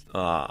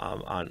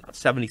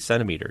 70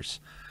 centimeters.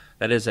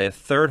 That is a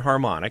third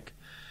harmonic,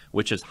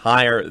 which is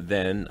higher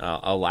than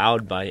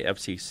allowed by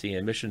FCC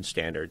emission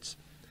standards.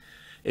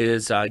 It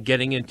is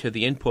getting into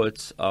the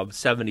inputs of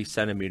 70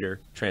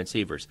 centimeter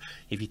transceivers.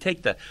 If you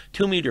take the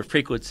 2 meter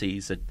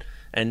frequencies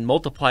and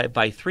multiply it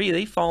by 3,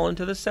 they fall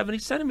into the 70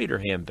 centimeter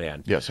ham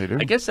band. Yes, they do.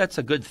 I guess that's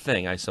a good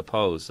thing, I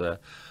suppose.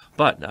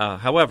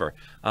 However,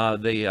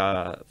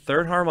 the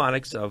third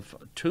harmonics of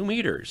 2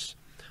 meters,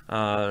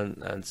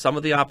 and some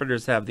of the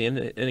operators have the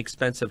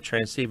inexpensive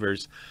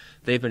transceivers.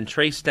 They've been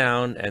traced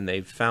down, and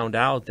they've found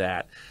out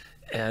that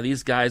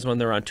these guys, when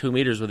they're on 2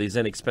 meters with these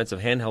inexpensive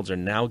handhelds, are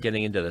now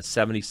getting into the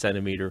 70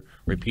 centimeter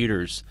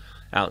repeaters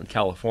out in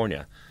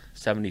California.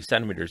 70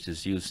 centimeters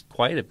is used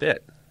quite a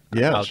bit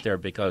out there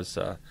because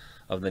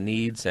of the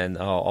needs and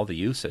all the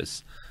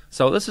uses.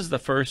 So this is the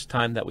first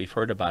time that we've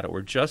heard about it.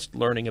 We're just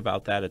learning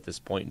about that at this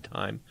point in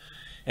time.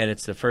 And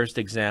it's the first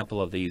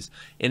example of these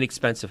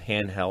inexpensive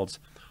handhelds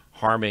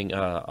harming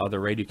other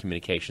radio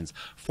communications.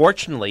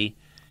 Fortunately,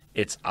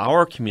 it's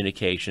our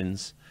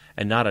communications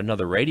and not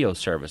another radio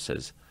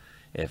services.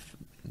 If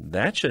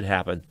that should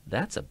happen,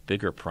 that's a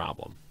bigger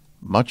problem.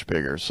 Much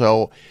bigger.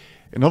 So,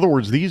 in other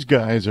words, these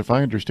guys, if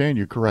I understand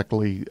you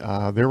correctly,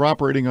 they're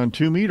operating on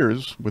 2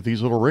 meters with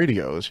these little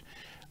radios.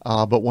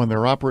 But when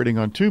they're operating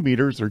on 2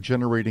 meters, they're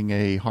generating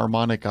a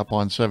harmonic up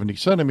on 70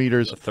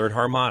 centimeters. A third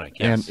harmonic,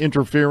 yes. And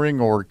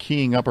interfering or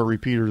keying up a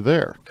repeater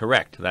there.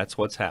 Correct. That's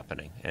what's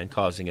happening and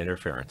causing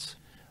interference.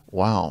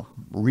 Wow.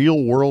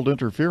 Real-world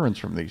interference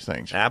from these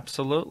things.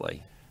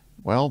 Absolutely.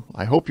 Well,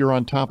 I hope you're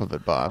on top of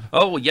it, Bob.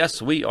 Oh,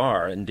 yes, we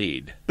are,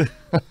 indeed.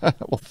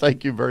 Well,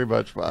 thank you very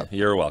much, Bob.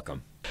 You're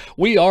welcome.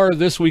 We are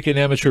This Week in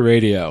Amateur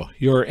Radio,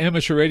 your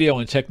amateur radio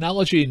and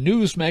technology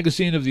news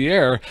magazine of the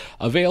air,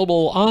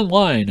 available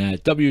online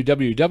at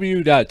www.twiar.net.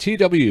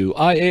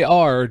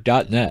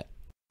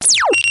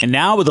 And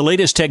now with the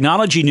latest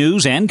technology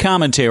news and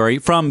commentary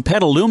from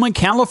Petaluma,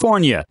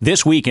 California.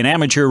 This Week in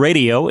Amateur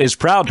Radio is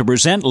proud to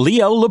present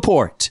Leo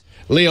Laporte.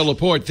 Leo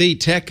Laporte, the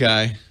tech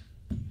guy.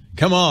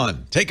 Come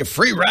on, take a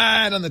free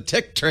ride on the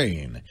tech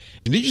train.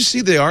 And did you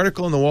see the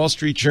article in the Wall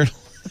Street Journal?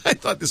 I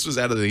thought this was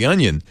out of The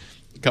Onion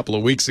a couple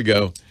of weeks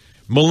ago.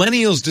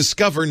 Millennials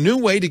discover new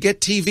way to get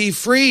TV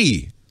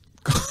free.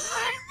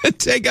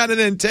 Take out an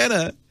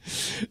antenna.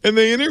 And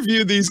they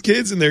interviewed these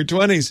kids in their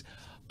 20s.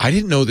 I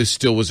didn't know this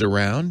still was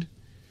around.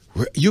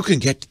 You can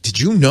get, did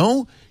you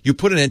know? You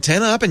put an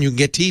antenna up and you can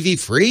get TV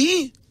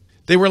free?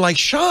 They were like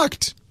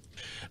shocked.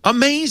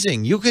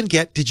 Amazing. You can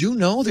get, did you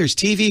know there's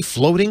TV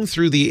floating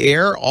through the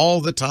air all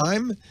the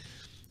time?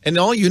 And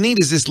all you need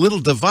is this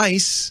little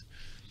device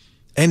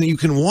and you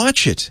can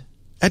watch it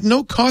at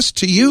no cost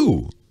to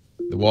you.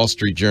 The Wall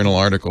Street Journal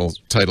article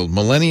titled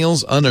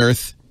Millennials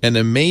Unearth an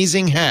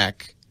Amazing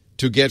Hack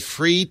to Get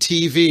Free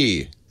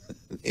TV.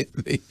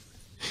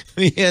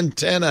 The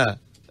antenna.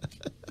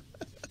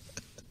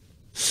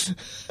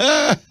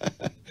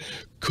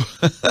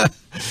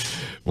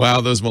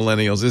 Wow, those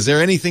millennials. Is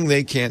there anything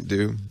they can't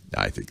do?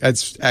 I think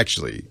that's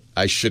actually,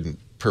 I shouldn't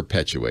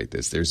perpetuate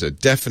this. There's a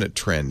definite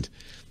trend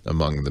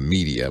among the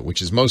media,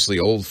 which is mostly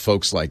old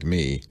folks like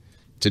me,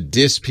 to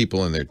diss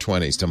people in their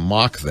 20s, to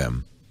mock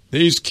them.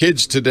 These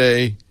kids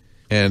today.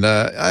 And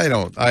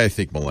I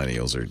think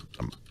millennials are,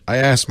 I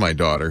asked my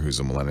daughter who's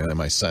a millennial and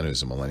my son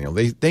who's a millennial,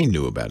 they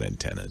knew about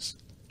antennas.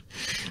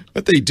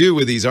 What they do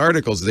with these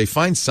articles is they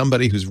find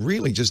somebody who's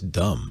really just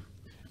dumb.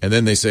 And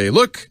then they say,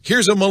 look,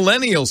 here's a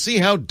millennial. See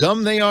how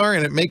dumb they are?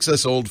 And it makes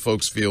us old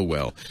folks feel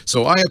well.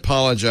 So I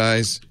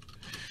apologize.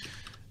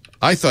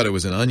 I thought it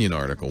was an Onion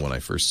article when I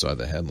first saw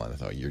the headline. I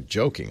thought, you're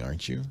joking,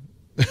 aren't you?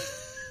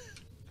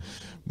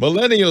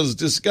 Millennials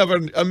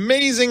discovered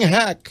amazing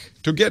hack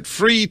to get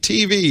free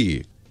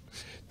TV.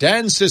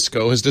 Dan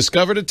Cisco has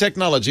discovered a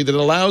technology that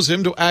allows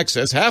him to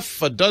access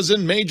half a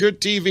dozen major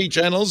TV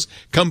channels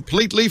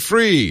completely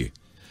free.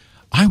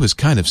 I was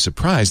kind of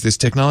surprised this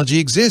technology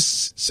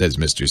exists, says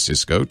Mr.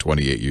 Cisco,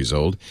 28 years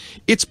old.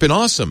 It's been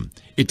awesome.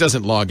 It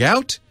doesn't log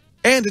out,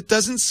 and it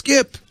doesn't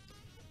skip.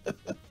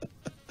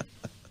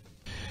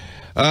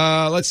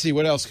 Let's see,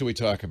 what else can we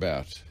talk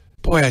about?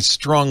 Boy, I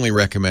strongly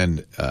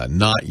recommend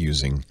not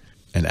using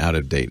an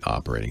out-of-date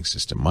operating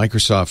system.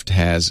 Microsoft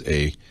has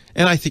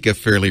and I think a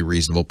fairly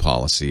reasonable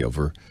policy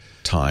over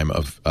time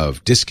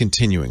of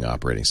discontinuing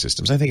operating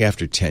systems. I think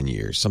after 10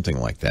 years, something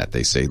like that,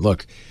 they say,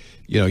 look,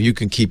 you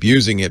can keep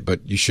using it, but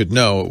you should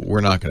know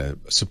we're not going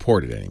to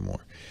support it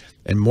anymore.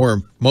 And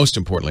most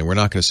importantly, we're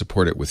not going to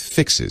support it with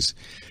fixes.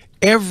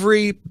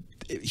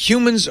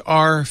 Humans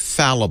are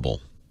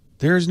fallible.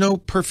 There is no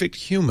perfect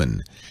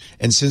human.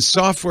 And since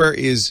software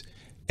is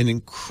an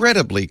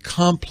incredibly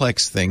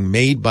complex thing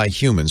made by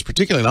humans,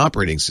 particularly an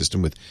operating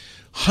system with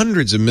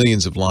hundreds of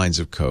millions of lines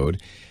of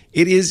code,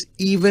 it is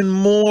even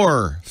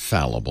more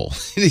fallible.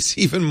 It is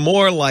even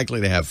more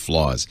likely to have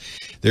flaws.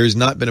 There has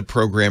not been a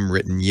program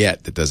written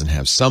yet that doesn't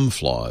have some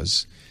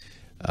flaws.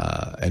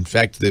 In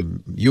fact, the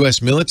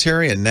U.S.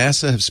 military and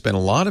NASA have spent a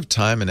lot of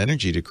time and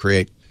energy to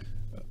create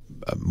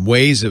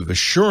ways of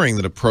assuring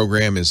that a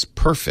program is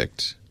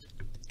perfect.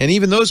 And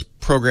even those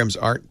programs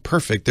aren't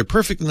perfect. They're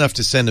perfect enough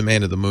to send a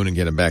man to the moon and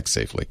get him back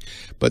safely.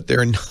 But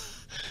they're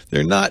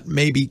not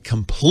maybe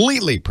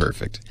completely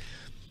perfect.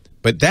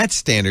 But that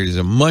standard is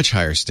a much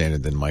higher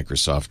standard than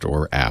Microsoft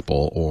or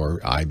Apple or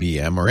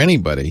IBM or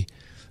anybody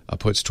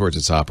puts towards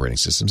its operating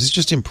systems. It's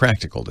just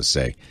impractical to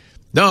say,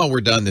 no,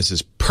 we're done. This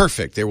is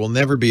perfect. There will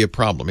never be a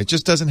problem. It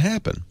just doesn't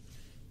happen.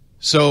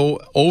 So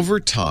over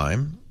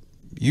time,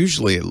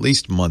 usually at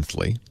least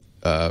monthly,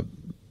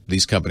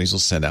 these companies will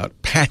send out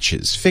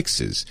patches,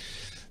 fixes,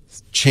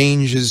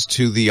 changes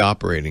to the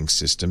operating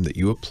system that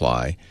you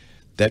apply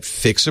that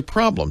fix a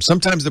problem.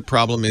 Sometimes the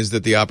problem is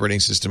that the operating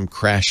system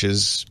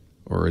crashes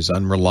or is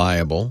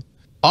unreliable.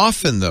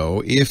 Often,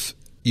 though, if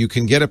you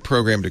can get a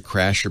program to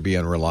crash or be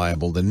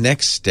unreliable, the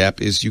next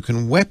step is you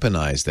can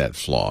weaponize that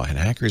flaw. And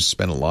hackers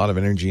spend a lot of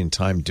energy and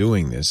time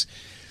doing this.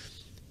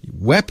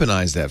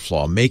 Weaponize that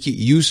flaw, make it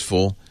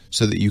useful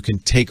so that you can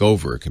take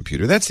over a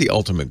computer. That's the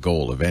ultimate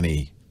goal of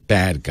any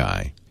bad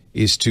guy,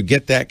 is to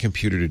get that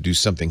computer to do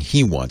something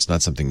he wants,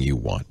 not something you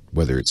want,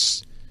 whether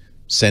it's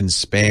send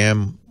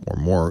spam or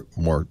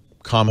more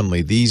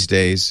commonly these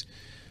days,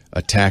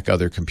 attack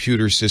other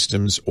computer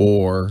systems,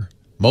 or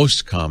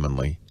most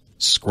commonly,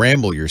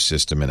 scramble your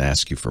system and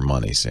ask you for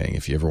money, saying,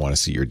 if you ever want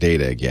to see your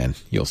data again,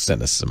 you'll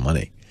send us some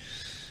money.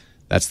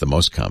 That's the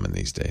most common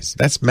these days.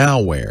 That's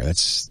malware.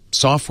 That's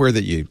software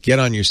that you get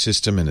on your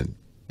system and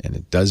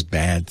it does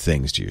bad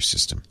things to your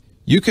system.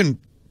 You can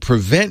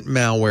prevent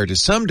malware to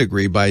some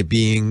degree by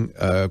being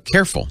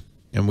careful.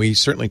 And we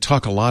certainly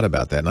talk a lot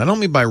about that. Not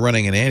only by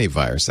running an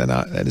antivirus,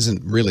 that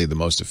isn't really the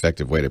most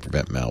effective way to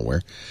prevent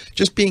malware.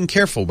 Just being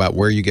careful about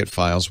where you get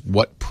files,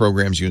 what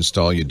programs you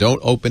install. You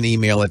don't open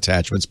email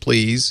attachments,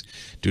 please.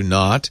 Do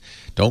not.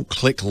 Don't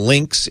click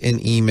links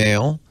in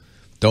email.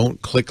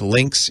 Don't click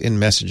links in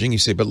messaging. You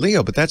say, but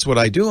Leo, that's what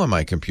I do on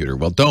my computer.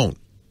 Well, don't.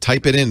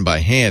 Type it in by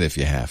hand if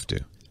you have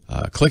to.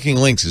 Clicking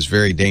links is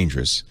very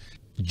dangerous.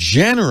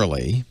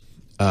 Generally,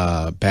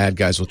 bad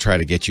guys will try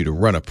to get you to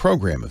run a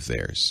program of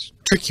theirs,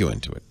 trick you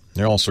into it.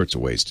 There are all sorts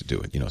of ways to do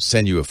it.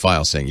 Send you a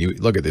file saying, "You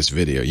look at this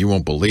video. You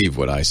won't believe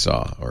what I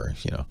saw." Or,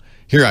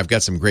 "Here, I've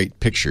got some great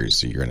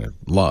pictures that you're going to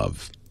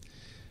love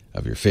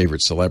of your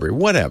favorite celebrity."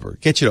 Whatever.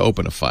 Get you to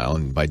open a file,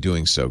 and by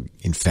doing so,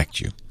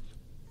 infect you.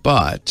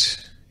 But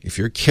if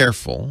you're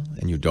careful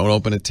and you don't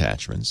open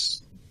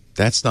attachments,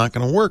 that's not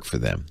going to work for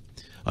them.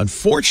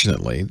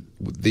 Unfortunately,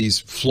 these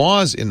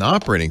flaws in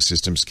operating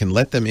systems can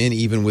let them in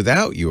even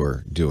without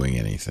your doing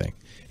anything.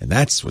 And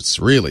that's what's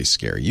really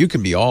scary. You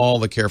can be all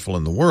the careful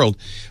in the world,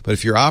 but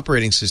if your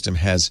operating system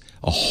has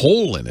a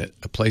hole in it,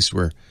 a place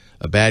where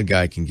a bad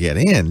guy can get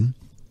in,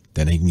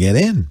 then he can get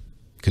in.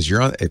 Because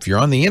if you're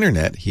on the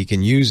internet, he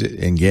can use it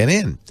and get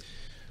in.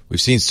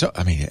 We've seen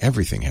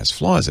everything has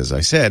flaws, as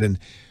I said, and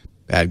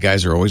bad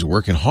guys are always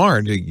working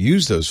hard to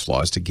use those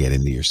flaws to get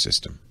into your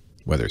system,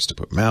 whether it's to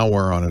put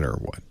malware on it or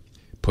what.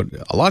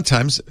 A lot of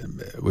times,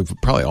 we've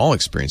probably all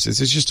experienced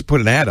this, it's just to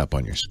put an ad up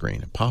on your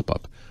screen, a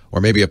pop-up. Or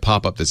maybe a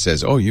pop-up that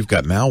says, "Oh, you've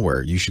got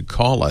malware. You should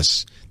call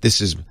us.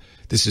 This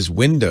is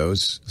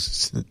Windows.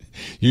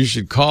 You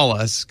should call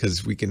us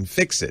because we can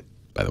fix it."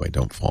 By the way,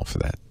 don't fall for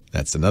that.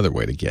 That's another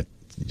way to get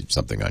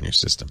something on your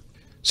system.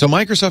 So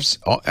Microsoft's,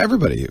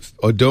 everybody,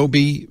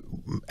 Adobe,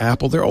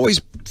 Apple, they're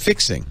always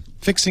fixing.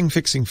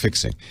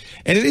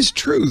 And it is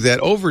true that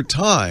over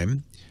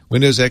time,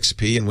 Windows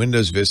XP and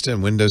Windows Vista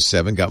and Windows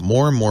 7 got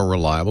more and more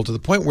reliable to the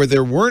point where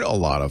there weren't a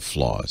lot of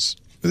flaws.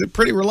 They're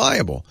pretty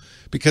reliable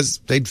because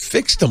they'd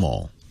fixed them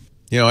all.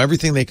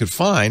 Everything they could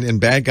find, and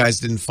bad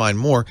guys didn't find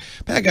more.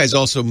 Bad guys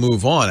also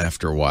move on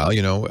after a while.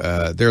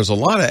 There's a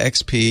lot of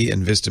XP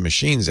and Vista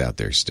machines out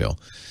there still.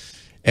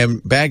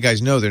 And bad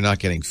guys know they're not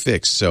getting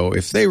fixed. So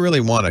if they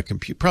really want a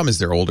computer, problem is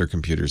they're older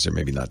computers. They're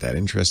maybe not that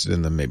interested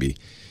in them. Maybe,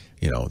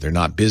 they're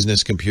not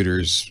business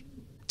computers.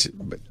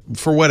 But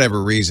for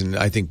whatever reason,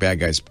 I think bad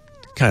guys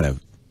kind of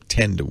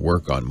tend to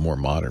work on more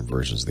modern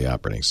versions of the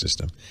operating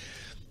system.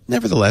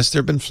 Nevertheless, there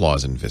have been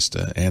flaws in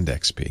Vista and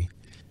XP.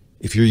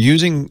 If you're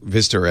using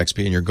Vista or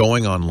XP and you're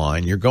going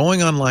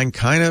online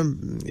kind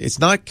of, it's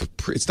not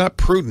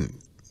prudent.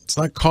 It's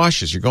not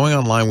cautious. You're going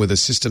online with a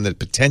system that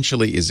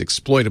potentially is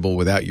exploitable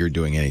without your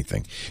doing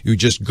anything. You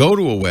just go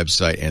to a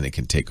website and it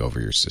can take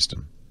over your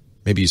system.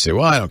 Maybe you say,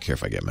 "Well, I don't care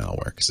if I get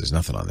malware because there's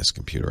nothing on this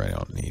computer I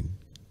don't need.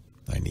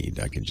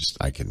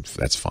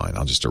 That's fine.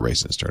 I'll just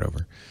erase it and start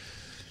over."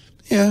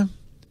 Yeah.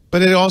 But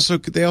they also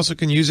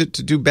can use it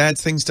to do bad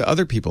things to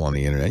other people on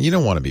the internet. You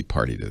don't want to be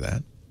party to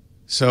that.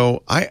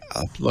 So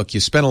look, you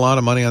spend a lot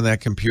of money on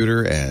that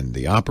computer and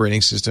the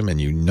operating system,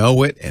 and you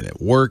know it, and it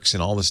works,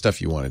 and all the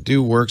stuff you want to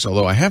do works.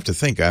 Although I have to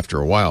think after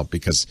a while,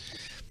 because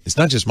it's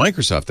not just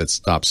Microsoft that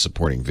stops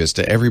supporting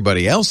Vista.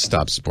 Everybody else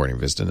stops supporting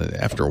Vista. And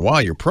after a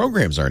while, your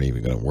programs aren't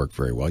even going to work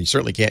very well. You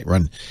certainly can't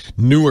run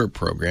newer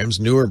programs,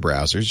 newer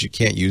browsers. You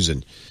can't use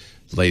a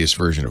latest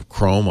version of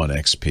Chrome on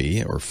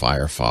XP or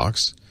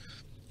Firefox.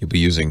 You'll be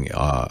using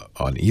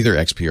on either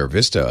XP or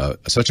Vista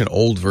such an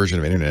old version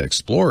of Internet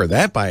Explorer.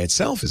 That by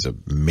itself is a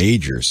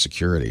major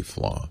security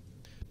flaw,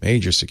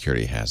 major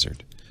security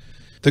hazard.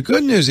 The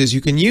good news is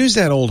you can use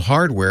that old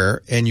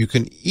hardware and you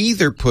can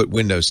either put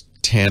Windows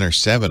 10 or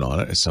 7 on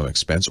it at some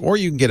expense, or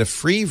you can get a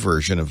free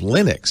version of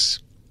Linux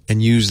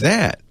and use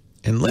that.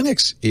 And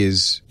Linux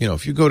is,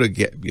 if you go to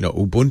get,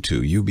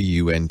 Ubuntu,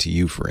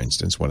 UBUNTU, for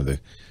instance, one of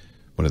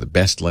the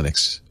best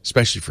Linux,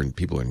 especially for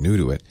people who are new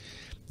to it,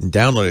 and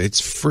download it.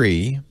 It's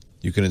free.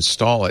 You can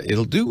install it.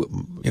 It'll do,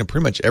 pretty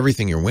much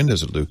everything your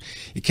Windows will do.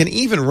 It can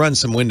even run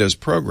some Windows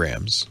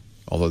programs,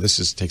 although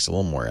takes a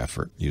little more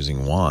effort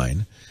using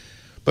Wine.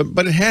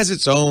 But it has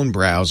its own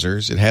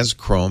browsers. It has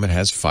Chrome. It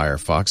has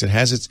Firefox. It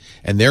has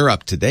and they're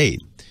up to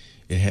date.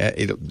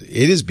 It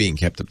is being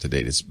kept up to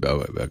date. It's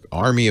an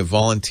army of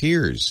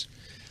volunteers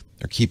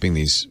are keeping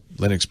these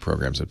Linux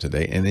programs up to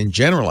date. And in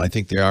general, I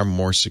think they are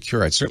more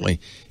secure. I'd certainly,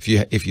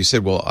 if you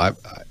said, well,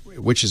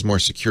 which is more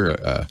secure,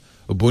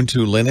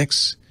 Ubuntu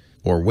Linux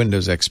or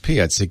Windows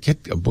XP, I'd say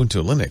get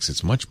Ubuntu Linux.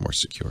 It's much more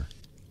secure.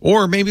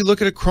 Or maybe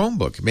look at a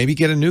Chromebook. Maybe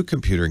get a new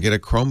computer and get a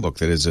Chromebook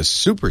that is a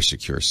super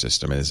secure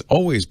system and has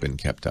always been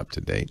kept up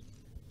to date.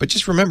 But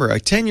just remember, a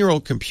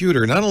 10-year-old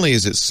computer, not only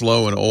is it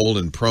slow and old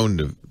and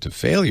prone to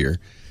failure,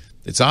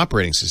 its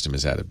operating system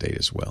is out of date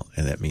as well.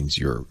 And that means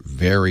you're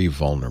very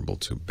vulnerable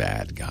to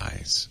bad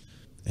guys.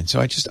 And so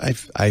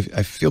I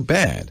feel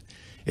bad.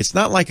 It's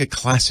not like a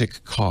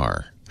classic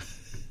car.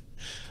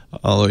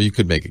 Although you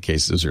could make a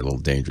case those are a little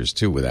dangerous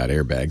too without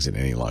airbags and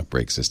anti-lock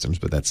brake systems,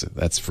 but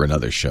that's for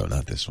another show,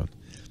 not this one.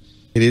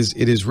 It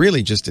is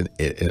really just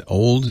an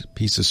old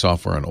piece of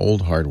software on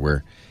old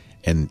hardware,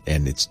 and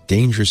it's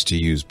dangerous to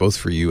use both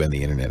for you and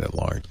the internet at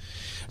large.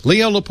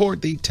 Leo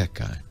Laporte, the tech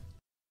guy.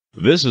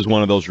 This is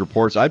one of those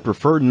reports I'd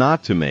prefer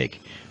not to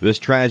make. This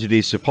tragedy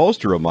is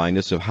supposed to remind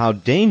us of how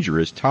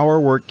dangerous tower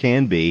work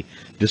can be,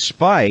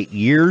 despite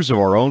years of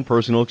our own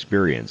personal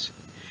experience.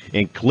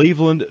 In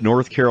Cleveland,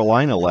 North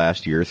Carolina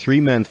last year, 3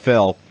 men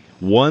fell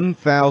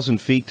 1,000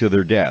 feet to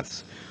their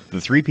deaths. The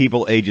 3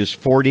 people ages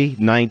 40,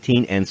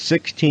 19, and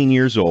 16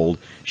 years old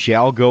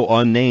shall go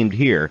unnamed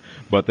here,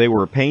 but they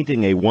were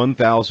painting a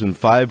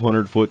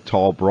 1,500-foot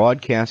tall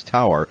broadcast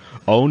tower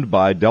owned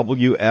by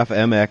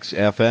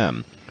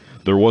WFMX-FM.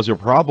 There was a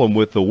problem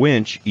with the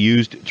winch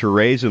used to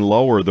raise and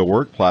lower the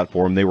work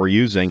platform they were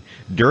using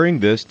during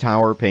this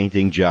tower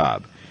painting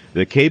job.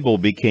 The cable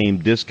became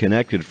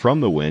disconnected from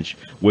the winch,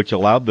 which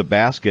allowed the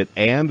basket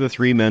and the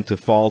 3 men to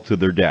fall to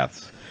their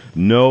deaths.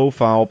 No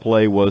foul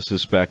play was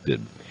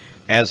suspected.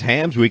 As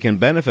hams, we can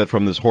benefit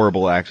from this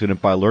horrible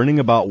accident by learning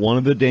about one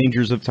of the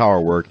dangers of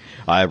tower work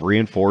I have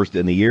reinforced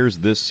in the years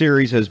this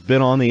series has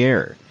been on the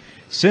air.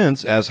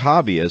 Since, as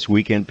hobbyists,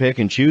 we can pick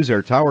and choose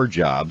our tower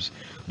jobs,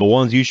 the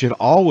ones you should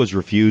always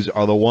refuse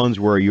are the ones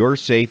where your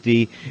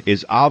safety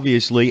is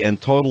obviously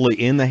and totally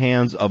in the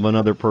hands of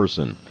another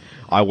person.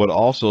 I would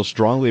also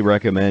strongly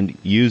recommend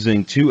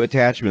using 2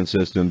 attachment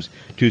systems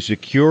to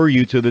secure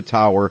you to the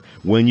tower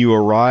when you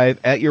arrive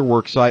at your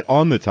work site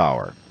on the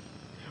tower.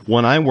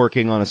 When I'm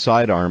working on a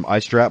sidearm, I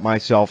strap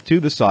myself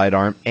to the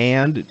sidearm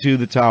and to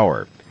the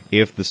tower.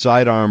 If the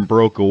sidearm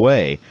broke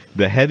away,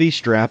 the heavy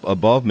strap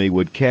above me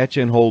would catch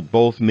and hold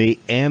both me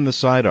and the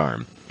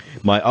sidearm.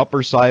 My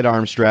upper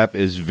sidearm strap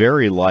is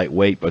very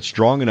lightweight but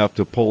strong enough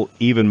to pull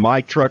even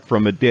my truck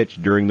from a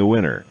ditch during the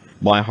winter.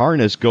 My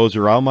harness goes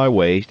around my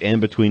waist and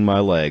between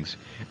my legs,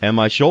 and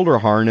my shoulder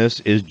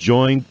harness is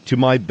joined to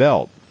my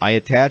belt. I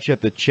attach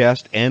at the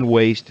chest and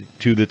waist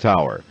to the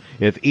tower.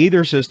 If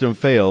either system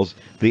fails,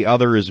 the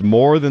other is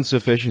more than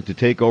sufficient to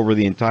take over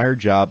the entire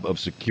job of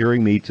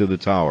securing me to the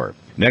tower.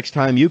 Next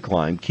time you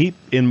climb, keep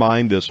in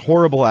mind this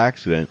horrible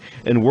accident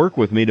and work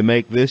with me to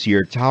make this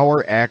year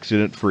tower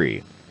accident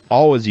free.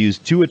 Always use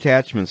 2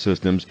 attachment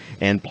systems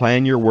and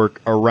plan your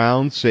work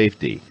around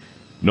safety.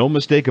 No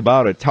mistake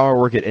about it, tower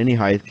work at any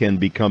height can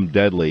become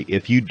deadly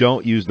if you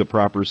don't use the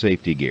proper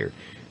safety gear.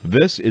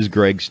 This is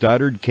Greg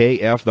Stoddard,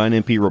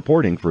 KF9MP,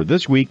 reporting for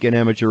This Week in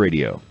Amateur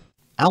Radio.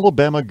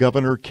 Alabama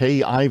Governor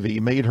Kay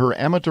Ivey made her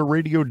amateur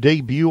radio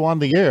debut on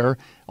the air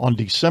on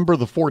December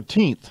the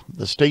 14th,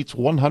 the state's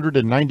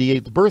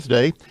 198th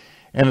birthday,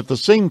 and at the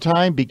same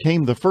time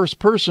became the first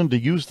person to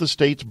use the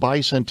state's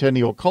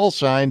bicentennial call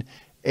sign,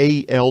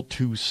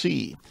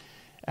 AL2C.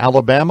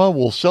 Alabama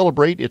will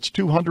celebrate its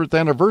 200th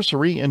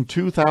anniversary in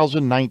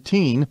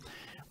 2019,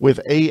 with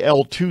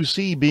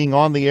AL2C being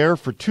on the air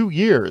for 2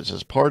 years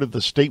as part of the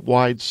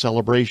statewide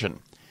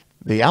celebration.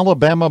 The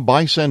Alabama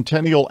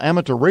Bicentennial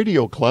Amateur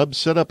Radio Club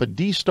set up a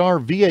D-Star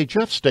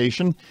VHF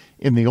station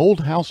in the Old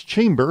House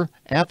Chamber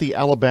at the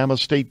Alabama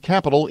State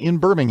Capitol in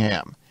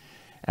Birmingham.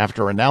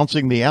 After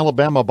announcing the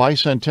Alabama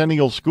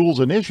Bicentennial Schools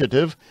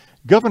Initiative,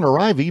 Governor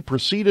Ivey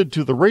proceeded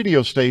to the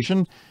radio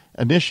station,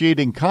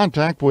 initiating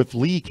contact with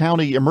Lee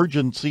County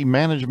Emergency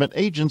Management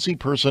Agency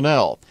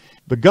personnel.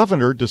 The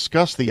governor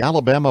discussed the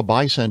Alabama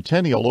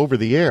Bicentennial over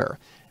the air,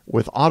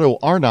 with Otto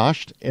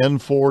Arnast,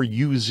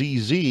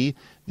 N4UZZ,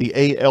 the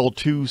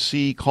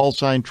AL2C call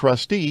sign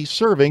trustee,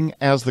 serving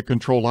as the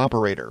control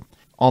operator.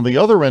 On the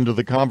other end of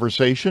the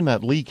conversation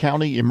at Lee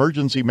County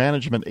Emergency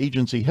Management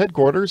Agency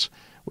headquarters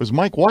was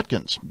Mike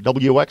Watkins,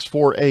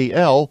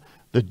 WX4AL,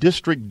 the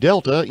District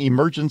Delta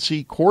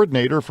Emergency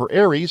Coordinator for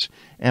Aries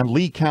and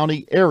Lee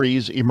County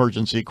Aries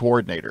Emergency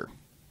Coordinator.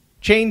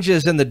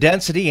 Changes in the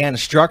density and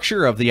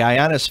structure of the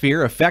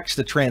ionosphere affects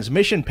the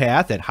transmission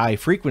path at high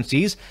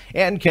frequencies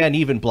and can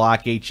even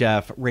block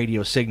HF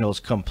radio signals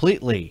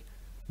completely.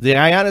 The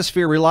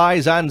ionosphere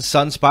relies on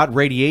sunspot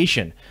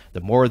radiation.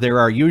 The more there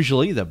are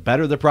usually, the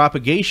better the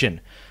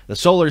propagation. The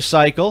solar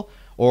cycle,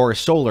 or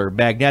solar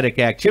magnetic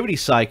activity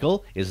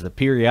cycle, is the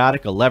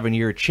periodic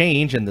 11-year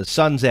change in the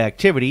sun's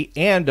activity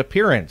and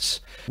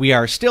appearance. We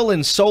are still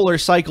in solar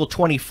cycle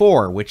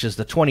 24, which is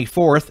the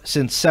 24th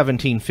since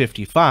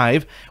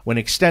 1755, when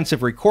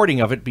extensive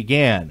recording of it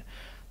began.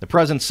 The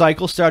present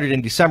cycle started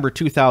in December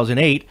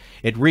 2008.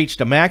 It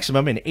reached a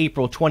maximum in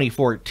April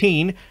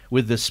 2014,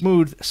 with the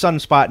smooth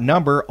sunspot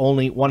number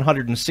only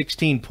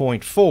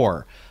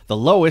 116.4, the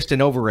lowest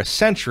in over a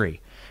century.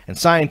 And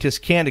scientists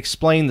can't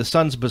explain the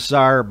sun's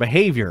bizarre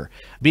behavior,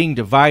 being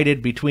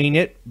divided between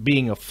it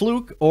being a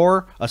fluke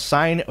or a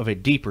sign of a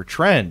deeper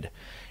trend.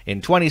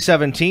 In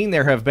 2017,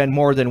 there have been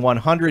more than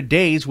 100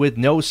 days with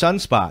no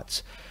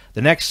sunspots.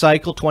 The next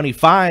cycle,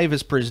 25,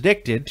 is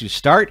predicted to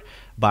start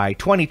by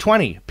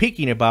 2020,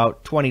 peaking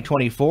about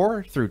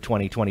 2024 through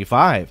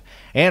 2025,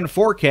 and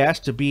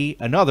forecast to be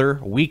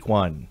another weak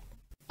one.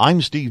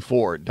 I'm Steve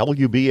Ford,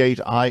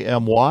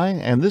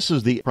 WB8IMY, and this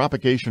is the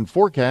propagation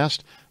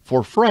forecast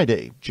for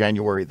Friday,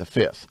 January the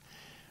 5th.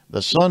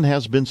 The sun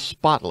has been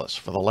spotless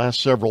for the last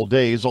several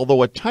days,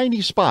 although a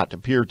tiny spot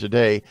appeared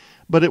today,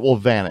 but it will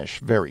vanish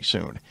very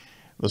soon.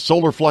 The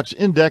solar flux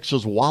index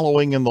is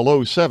wallowing in the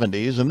low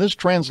 70s, and this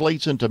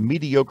translates into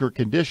mediocre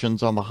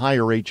conditions on the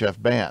higher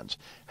HF bands.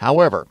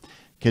 However,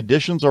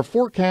 conditions are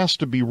forecast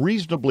to be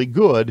reasonably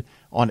good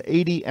on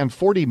 80 and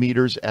 40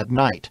 meters at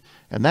night,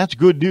 and that's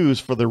good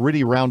news for the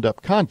RTTY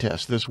Roundup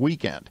contest this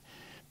weekend.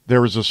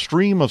 There is a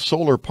stream of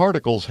solar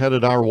particles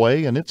headed our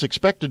way, and it's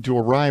expected to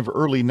arrive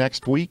early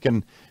next week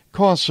and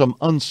cause some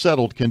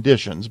unsettled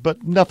conditions,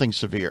 but nothing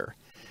severe.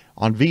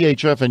 On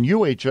VHF and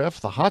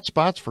UHF, the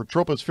hotspots for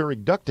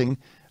tropospheric ducting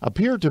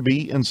appear to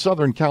be in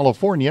southern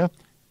California,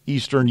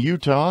 eastern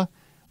Utah,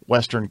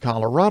 western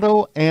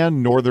Colorado,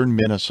 and northern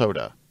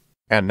Minnesota.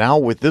 And now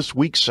with this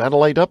week's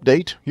satellite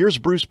update, here's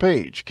Bruce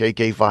Page,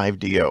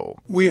 KK5DO.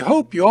 We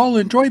hope you all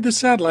enjoyed the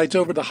satellites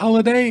over the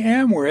holiday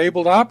and were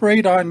able to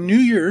operate on New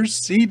Year's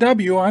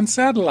CW on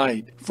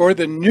satellite. For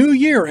the new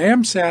year,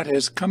 AMSAT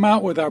has come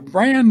out with a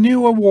brand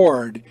new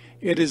award.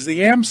 It is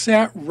the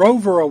AMSAT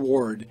Rover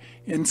Award.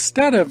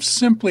 Instead of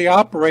simply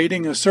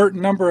operating a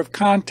certain number of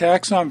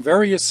contacts on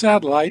various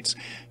satellites,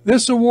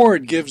 this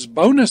award gives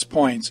bonus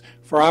points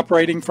for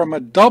operating from a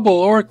double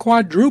or a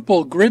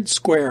quadruple grid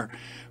square,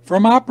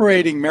 from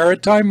operating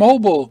Maritime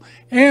Mobile,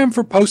 and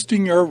for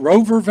posting your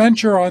rover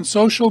venture on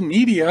social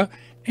media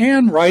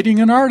and writing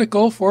an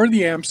article for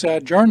the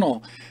AMSAT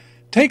Journal.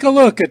 Take a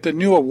look at the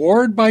new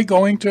award by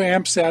going to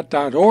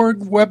amsat.org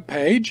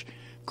webpage,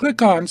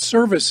 click on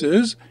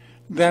Services,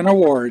 then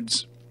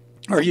Awards.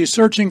 Are you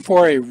searching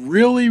for a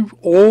really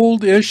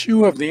old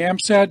issue of the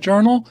AMSAT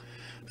Journal?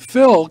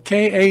 Phil,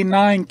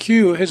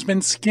 KA9Q, has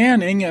been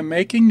scanning and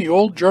making the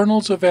old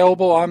journals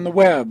available on the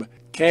web.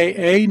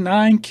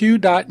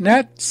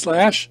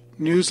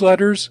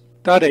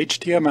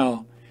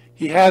 ka9q.net/newsletters.html.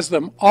 He has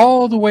them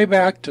all the way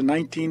back to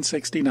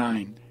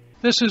 1969.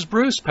 This is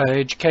Bruce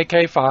Page,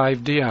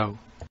 KK5DO.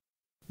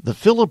 The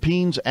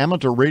Philippines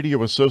Amateur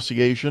Radio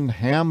Association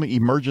Ham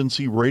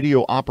Emergency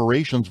Radio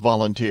Operations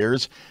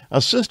volunteers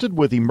assisted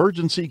with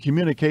emergency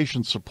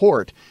communication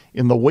support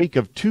in the wake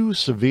of two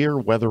severe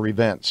weather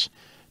events.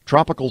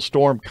 Tropical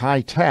storm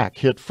Kai-Tak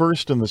hit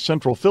first in the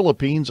central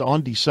Philippines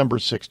on December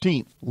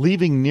 16th,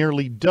 leaving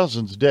nearly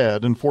dozens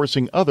dead and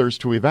forcing others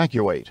to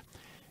evacuate.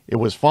 It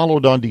was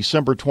followed on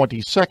December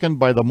 22nd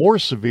by the more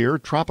severe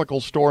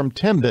tropical storm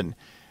Tembin,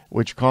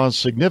 which caused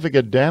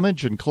significant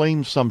damage and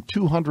claimed some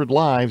 200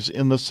 lives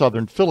in the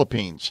southern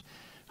Philippines.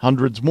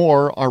 Hundreds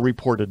more are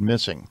reported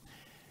missing.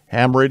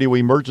 Ham Radio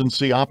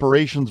Emergency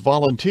Operations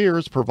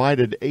volunteers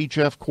provided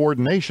HF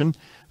coordination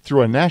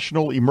through a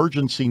national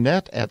emergency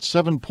net at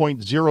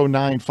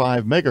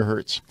 7.095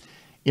 megahertz.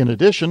 In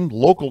addition,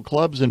 local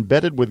clubs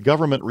embedded with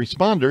government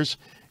responders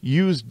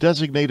used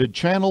designated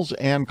channels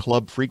and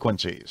club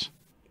frequencies.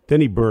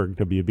 Denny Berg,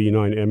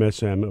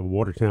 WB9MSM of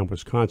Watertown,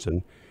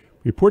 Wisconsin,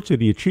 reports that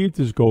he achieved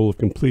his goal of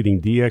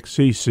completing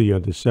DXCC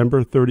on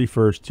December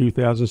 31,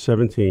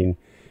 2017,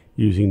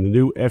 using the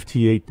new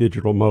FT8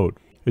 digital mode.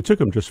 It took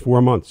him just 4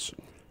 months.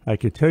 I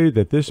can tell you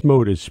that this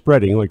mode is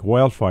spreading like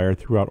wildfire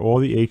throughout all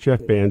the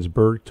HF bands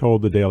Berg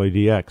told the Daily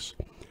DX.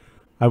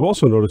 I've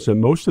also noticed that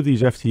most of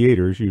these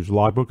FT8ers use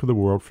Logbook of the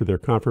World for their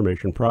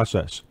confirmation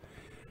process.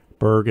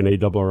 Berg, an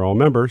ARRL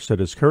member, said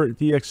his current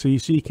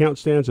DXCC count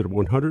stands at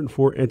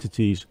 104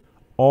 entities,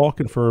 all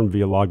confirmed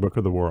via Logbook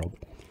of the World.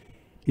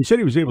 He said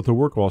he was able to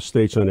work all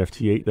states on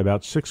FT8 in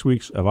about 6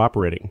 weeks of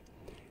operating.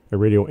 A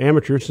radio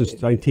amateur since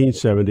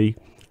 1970,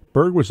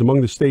 Berg was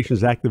among the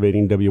stations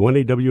activating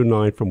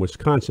WNAW9 from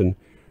Wisconsin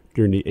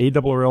during the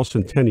ARRL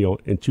Centennial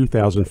in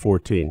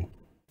 2014.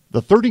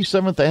 The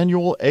 37th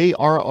Annual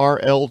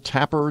ARRL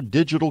Tapper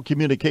Digital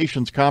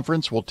Communications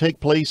Conference will take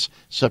place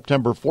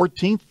September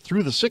 14th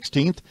through the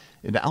 16th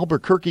in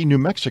Albuquerque, New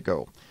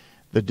Mexico.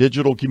 The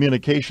Digital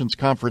Communications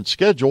Conference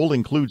schedule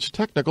includes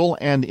technical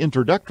and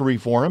introductory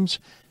forums,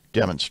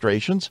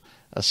 demonstrations,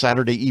 a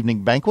Saturday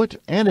evening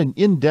banquet, and an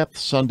in-depth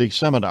Sunday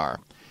seminar.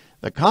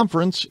 The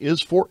conference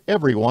is for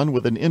everyone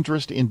with an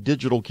interest in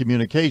digital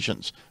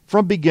communications,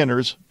 from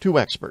beginners to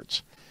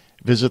experts.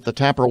 Visit the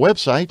Tapper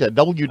website at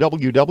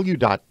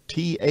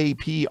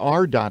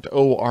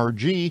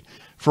www.tapr.org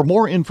for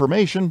more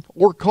information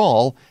or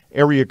call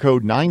area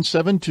code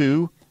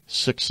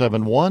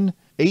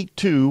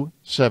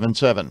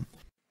 972-671-8277.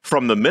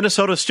 From the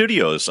Minnesota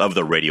studios of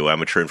the Radio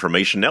Amateur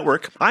Information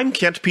Network, I'm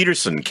Kent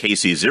Peterson,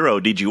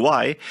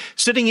 KC0DGY,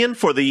 sitting in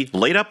for the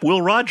Late Up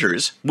Will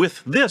Rogers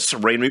with this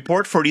rain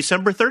report for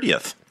December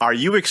 30th. Are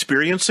you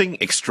experiencing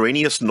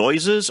extraneous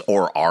noises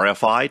or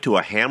RFI to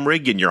a ham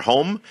rig in your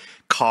home,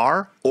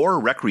 car, or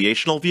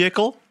recreational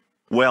vehicle?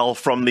 Well,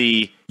 from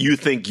the You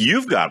Think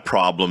You've Got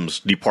Problems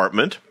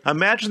department,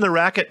 imagine the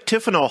racket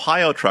Tiffin,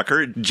 Ohio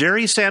trucker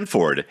Jerry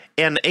Sanford,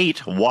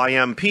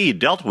 N8YMP,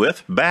 dealt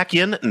with back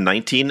in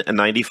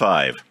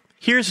 1995.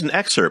 Here's an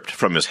excerpt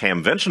from his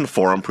Hamvention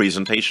forum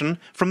presentation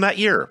from that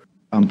year.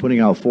 I'm putting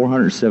out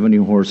 470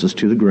 horses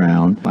to the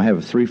ground. I have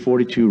a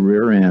 342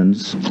 rear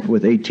ends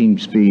with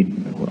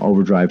 18-speed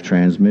overdrive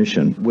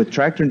transmission. With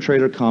tractor and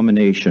trailer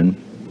combination,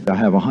 I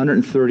have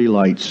 130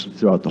 lights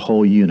throughout the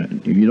whole unit.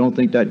 If you don't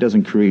think that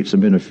doesn't create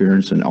some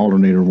interference and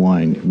alternator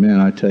wind, man,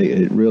 I tell you,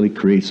 it really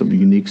creates some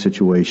unique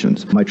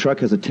situations. My truck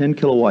has a 10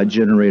 kilowatt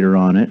generator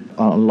on it.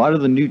 A lot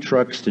of the new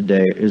trucks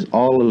today is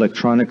all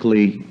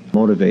electronically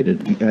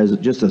motivated. As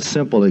just a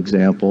simple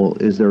example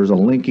is there's a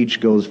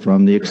linkage goes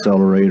from the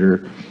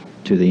accelerator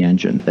to the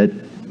engine. That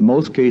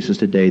most cases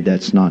today,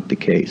 that's not the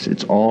case.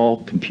 It's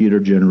all computer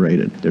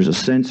generated. There's a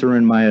sensor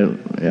in my,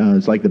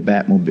 it's like the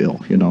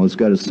Batmobile. You know, it's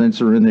got a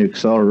sensor in the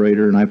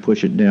accelerator, and I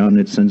push it down, and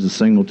it sends a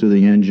signal to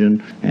the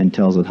engine and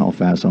tells it how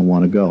fast I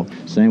want to go.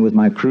 Same with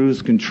my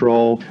cruise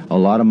control. A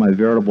lot of my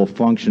variable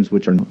functions,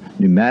 which are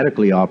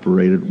pneumatically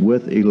operated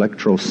with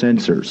electro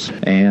sensors.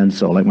 And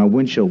so like my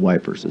windshield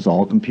wipers, it's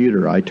all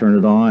computer. I turn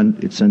it on,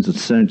 it sends a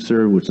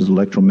sensor, which is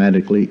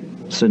electromagnetically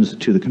sends it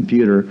to the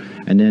computer,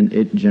 and then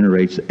it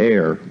generates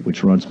air,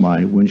 which runs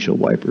my windshield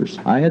wipers.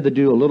 I had to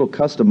do a little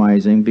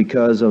customizing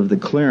because of the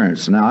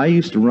clearance. Now, I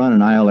used to run an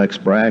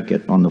ILX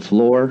bracket on the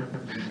floor.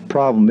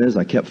 Problem is,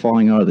 I kept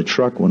falling out of the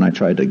truck when I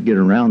tried to get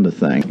around the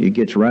thing. It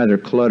gets rather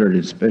cluttered,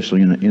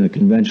 especially in a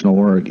conventional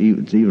work.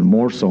 It's even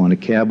more so in a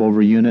cab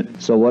over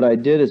unit. So what I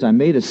did is I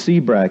made a C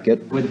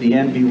bracket with the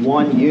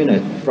MB1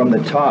 unit from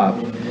the top.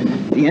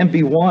 The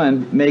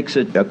MB1 makes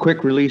it a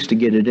quick release to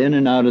get it in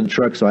and out of the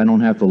truck, so I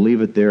don't have to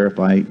leave it there if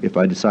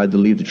I decide to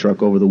leave the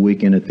truck over the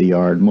weekend at the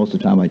yard. Most of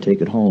the time I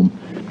take it home.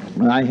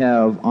 I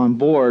have on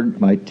board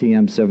my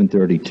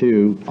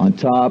TM732. On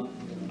top,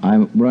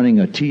 I'm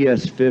running a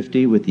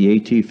TS50 with the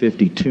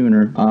AT50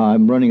 tuner.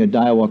 I'm running a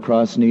Daiwa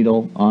cross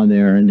needle on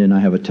there, and then I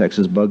have a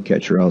Texas bug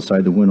catcher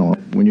outside the window.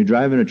 When you're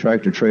driving a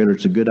tractor trailer,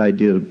 it's a good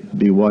idea to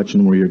be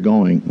watching where you're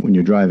going when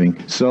you're driving.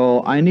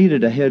 So I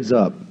needed a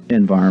heads-up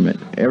environment.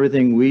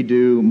 Everything we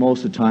do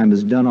most of the time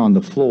is done on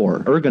the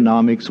floor.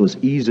 Ergonomics was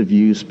ease of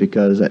use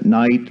because at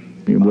night,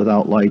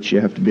 without lights, you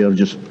have to be able to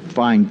just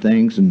find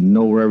things and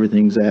know where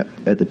everything's at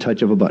the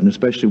touch of a button,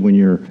 especially when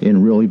you're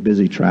in really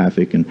busy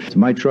traffic. And so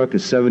my truck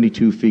is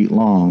 72 feet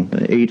long,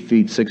 8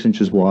 feet 6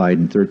 inches wide,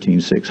 and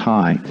 13.6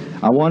 high.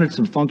 I wanted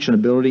some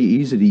functionality,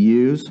 easy to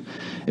use.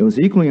 It was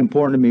equally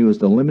important to me was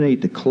to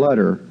eliminate the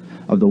clutter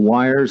of the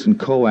wires and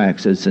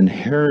coax. It's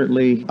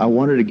inherently, I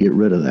wanted to get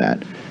rid of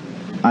that.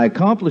 I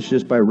accomplished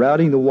this by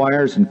routing the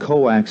wires and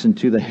coax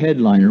into the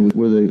headliner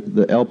where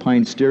the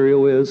Alpine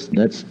stereo is.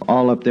 That's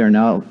all up there.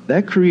 Now,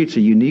 that creates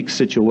a unique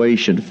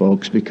situation,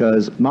 folks,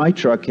 because my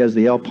truck has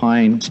the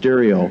Alpine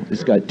stereo.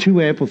 It's got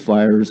 2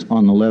 amplifiers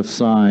on the left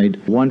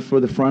side, one for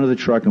the front of the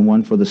truck and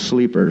one for the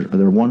sleeper.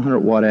 They're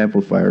 100-watt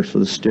amplifiers for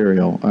the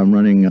stereo. I'm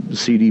running a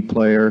CD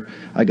player.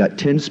 I got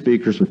 10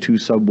 speakers with 2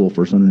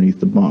 subwoofers underneath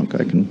the bunk.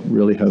 I can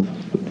really have,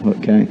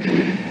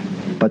 okay.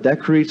 But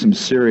that creates some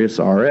serious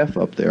RF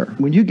up there.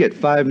 When you get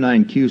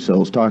 5.9 Q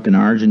cells, talking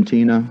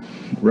Argentina,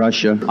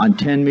 Russia, on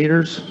 10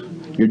 meters,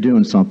 you're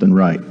doing something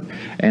right.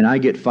 And I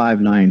get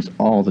 5.9s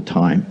all the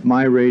time.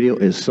 My radio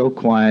is so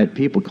quiet,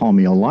 people call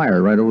me a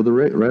liar right over the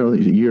radio.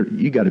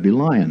 You got to be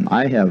lying.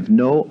 I have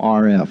no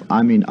RF.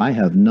 I mean, I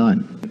have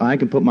none. I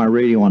can put my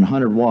radio on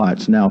 100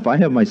 watts. Now, if I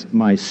have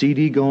my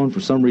CD going, for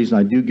some reason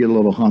I do get a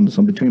little hum.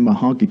 So between my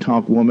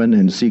honky-tonk woman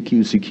and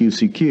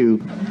CQ,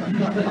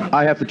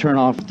 I have to turn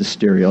off the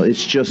stereo.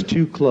 It's just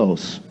too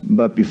close.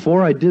 But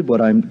before I did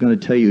what I'm going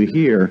to tell you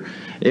here,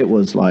 it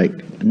was like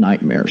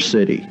Nightmare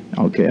City.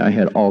 Okay, I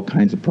had all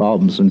kinds of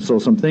problems. And so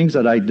some things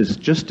that I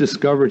just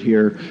discovered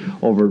here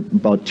over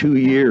about 2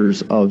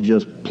 years of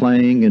just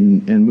playing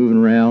and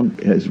moving around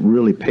has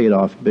really paid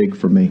off big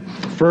for me.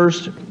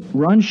 First,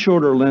 run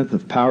shorter length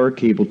of power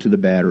cable to the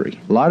battery.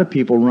 A lot of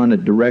people run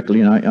it directly,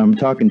 and I'm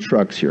talking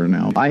trucks here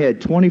now. I had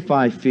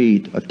 25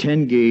 feet of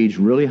 10-gauge,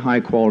 really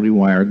high-quality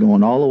wire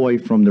going all the way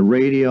from the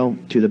radio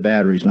to the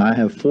batteries. Now, I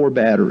have 4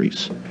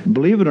 batteries.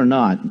 Believe it or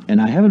not, and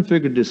I haven't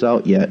figured this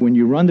out yet, when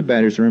you run the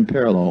batteries, they're in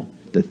parallel.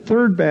 The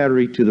 3rd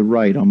battery to the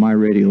right on my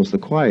radio is the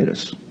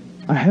quietest.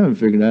 I haven't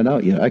figured that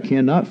out yet. I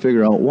cannot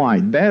figure out why.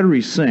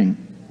 Batteries sing.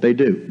 They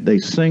do. They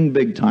sing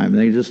big time.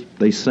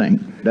 They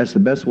sing. That's the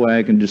best way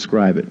I can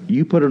describe it.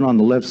 You put it on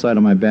the left side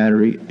of my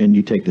battery, and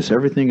you take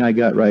everything I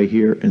got right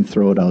here and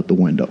throw it out the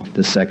window.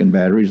 The 2nd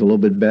battery is a little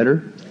bit better.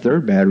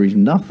 3rd battery is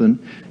nothing.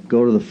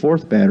 Go to the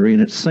 4th battery,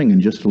 and it's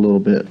singing just a little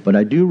bit. But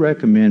I do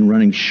recommend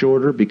running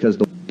shorter because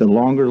the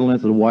longer the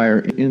length of the wire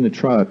in the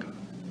truck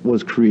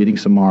was creating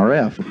some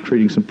RF,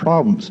 creating some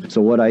problems.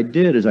 So what I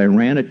did is I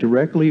ran it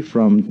directly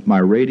from my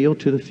radio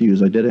to the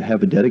fuse. I did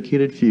have a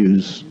dedicated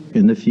fuse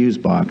in the fuse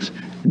box,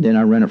 and then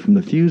I ran it from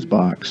the fuse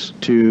box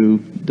to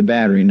the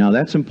battery. Now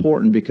that's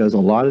important because a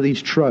lot of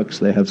these trucks,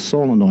 they have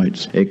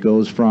solenoids. It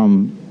goes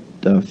from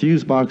the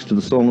fuse box to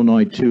the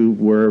solenoid to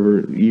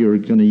wherever you're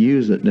going to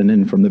use it, and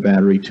then from the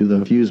battery to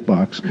the fuse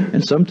box.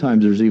 And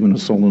sometimes there's even a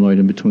solenoid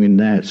in between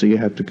that, so you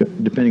have to,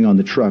 depending on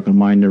the truck, and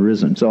mine there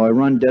isn't. So I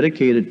run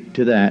dedicated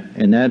to that,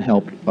 and that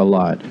helped a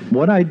lot.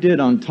 What I did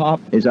on top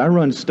is I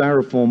run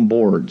styrofoam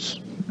boards.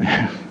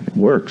 It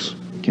works.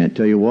 Can't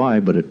tell you why,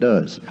 but it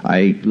does.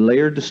 I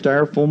layered the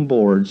styrofoam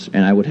boards,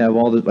 and I would have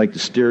all the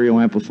stereo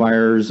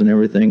amplifiers and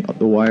everything,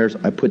 the wires.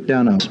 I put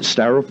down a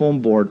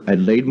styrofoam board. I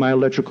laid my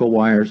electrical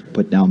wires,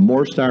 put down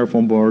more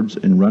styrofoam boards,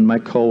 and run my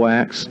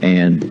coax,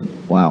 and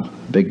wow,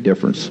 big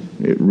difference.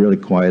 It really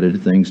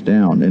quieted things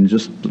down. And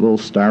just little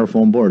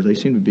styrofoam boards, they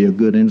seem to be a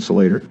good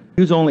insulator.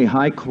 Use only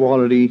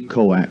high-quality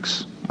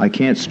coax. I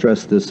can't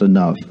stress this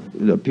enough.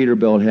 the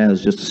Peterbilt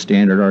has just a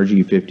standard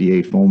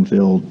RG58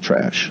 foam-filled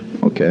trash,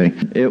 okay?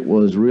 It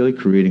was really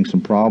creating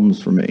some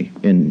problems for me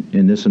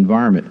in this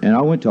environment. And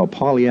I went to a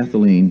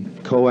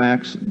polyethylene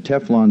coax.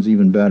 Teflon's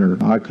even better.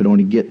 I could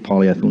only get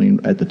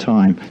polyethylene at the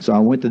time. So I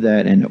went to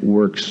that, and it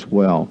works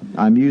well.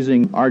 I'm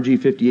using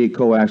RG58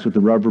 coax with the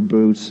rubber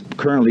boots,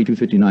 currently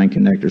 259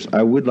 connectors.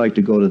 I would like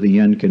to go to the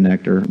end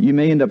connector. You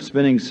may end up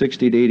spending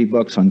 60 to 80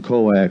 bucks on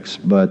coax,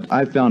 but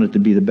I found it to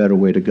be the better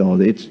way to go.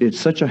 It's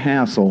such a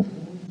hassle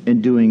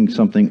in doing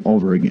something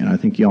over again. I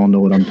think you all know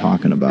what I'm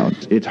talking about.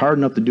 It's hard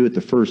enough to do it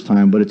the first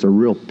time, but it's a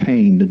real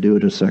pain to do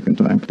it a second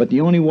time. But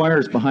the only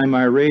wires behind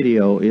my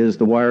radio is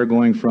the wire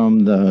going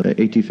from the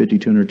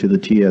AT50 tuner to the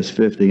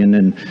TS50, and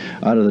then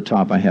out of the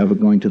top I have it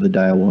going to the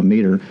dial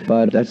meter.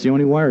 But that's the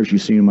only wires you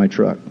see in my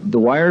truck. The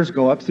wires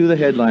go up through the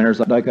headliners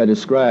like I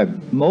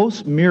described.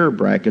 Most mirror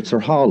brackets are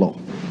hollow.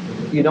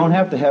 You don't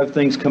have to have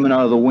things coming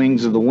out of the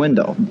wings of the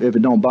window. If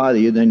it don't bother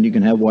you, then you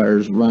can have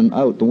wires run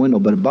out the window,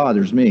 but it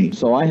bothers me.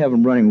 So I have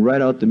them running right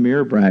out the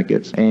mirror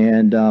brackets.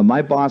 And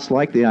my boss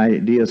liked the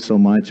idea so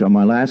much on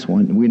my last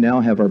one, we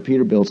now have our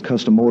Peterbilts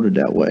custom molded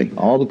that way.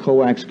 All the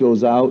coax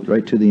goes out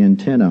right to the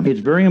antenna. It's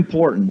very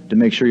important to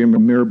make sure your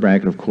mirror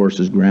bracket, of course,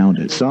 is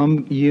grounded.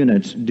 Some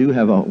units do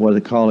have a, what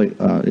they call it,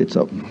 it's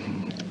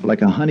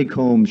like a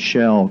honeycomb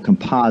shell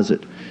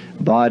composite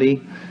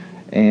body,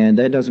 and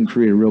that doesn't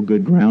create a real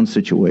good ground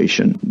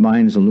situation.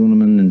 Mine's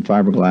aluminum and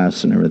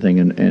fiberglass and everything,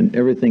 and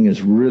everything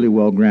is really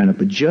well grounded.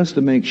 But just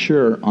to make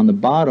sure, on the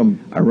bottom,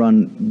 I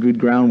run good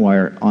ground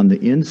wire on the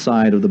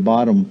inside of the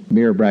bottom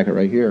mirror bracket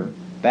right here,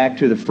 back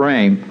to the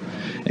frame,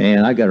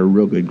 and I got a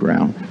real good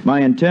ground.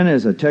 My antenna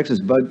is a Texas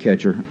bug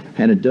catcher,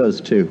 and it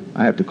does too.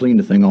 I have to clean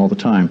the thing all the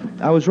time.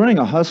 I was running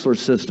a Hustler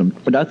system,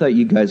 but I thought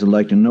you guys would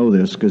like to know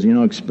this, because, you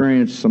know,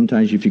 experience,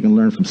 sometimes if you can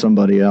learn from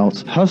somebody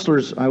else.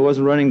 Hustlers, I was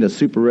running the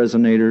super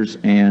resonators,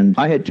 and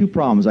I had two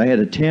problems. I had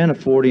a 10, a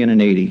 40, and an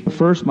 80.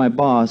 First, my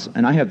boss,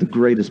 and I have the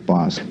greatest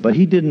boss, but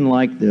he didn't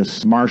like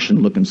this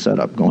Martian-looking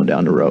setup going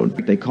down the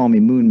road. They call me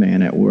Moon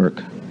Man at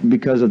work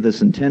because of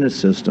this antenna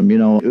system. You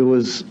know, it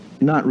was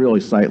not really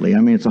sightly. I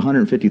mean, it's a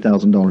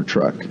 $150,000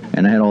 truck,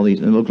 and I had all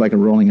these, it looked like a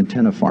rolling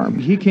antenna farm.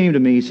 He came to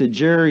me, he said,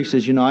 Jerry, he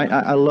says, you know,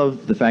 I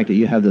love the fact that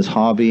you have this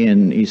hobby,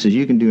 and he says,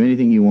 you can do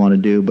anything you want to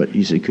do, but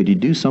he said, could you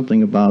do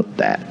something about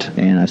that?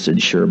 And I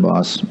said, sure,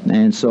 boss.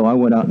 And so I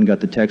went out and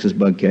got the Texas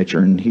bug catcher,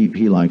 and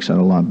he likes that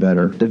a lot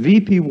better. The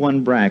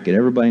VP1 bracket,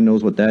 everybody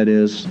knows what that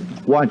is.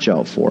 Watch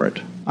out for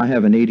it. I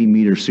have an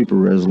 80-meter super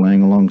res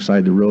laying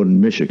alongside the road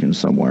in Michigan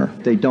somewhere.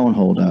 They don't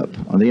hold up.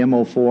 The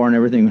MO4 and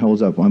everything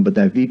holds up one, but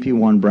that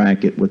VP1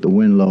 bracket with the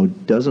wind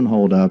load doesn't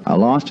hold up. I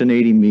lost an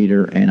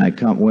 80-meter, and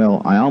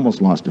I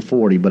almost lost a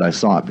 40, but I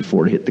saw it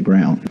before it hit the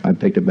ground. I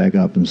picked it back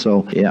up, and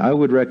so, yeah, I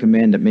would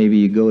recommend that maybe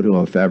you go to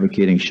a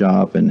fabricating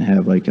shop and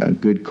have like a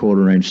good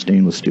quarter-inch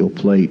stainless steel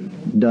plate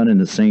done in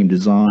the same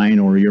design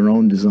or your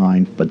own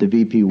design, but the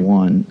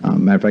VP1,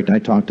 matter of fact, I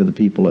talked to the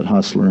people at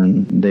Hustler,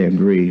 and they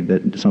agree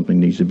that something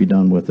needs to be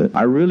done with it.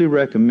 I really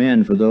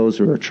recommend for those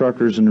who are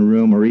truckers in the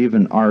room or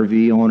even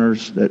RV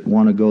owners that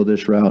want to go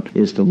this route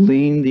is to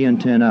lean the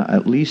antenna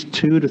at least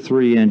 2 to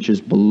 3 inches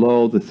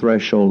below the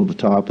threshold of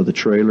the top of the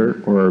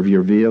trailer or of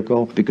your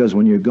vehicle, because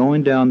when you're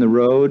going down the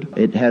road,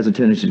 it has a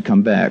tendency to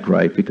come back,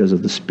 right, because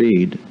of the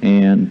speed,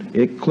 and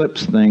it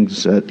clips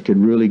things that could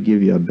really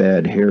give you a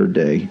bad hair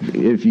day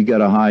if you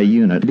got a high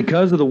unit.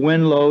 Because of the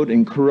wind load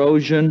and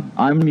corrosion,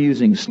 I'm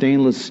using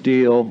stainless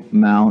steel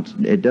mount.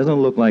 It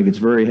doesn't look like it's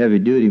very heavy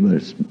duty, but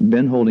it's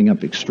been holding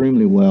up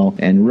extremely well,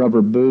 and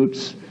rubber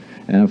boots,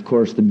 and of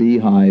course the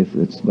beehive.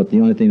 It's but the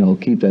only thing that'll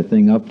keep that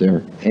thing up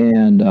there,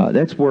 and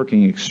that's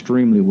working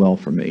extremely well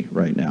for me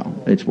right now.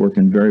 It's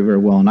working very, very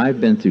well, and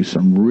I've been through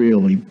some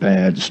really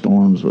bad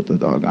storms with the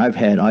dog. I've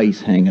had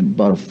ice hanging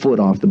about a foot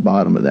off the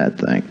bottom of that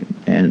thing,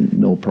 and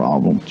no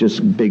problem, just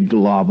a big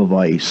glob of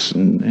ice.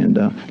 And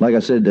like I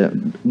said,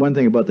 one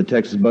thing about the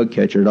Texas bug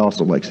catcher, it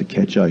also likes to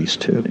catch ice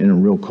too in a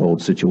real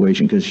cold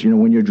situation, because, you know,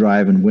 when you're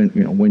driving,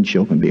 wind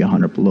chill can be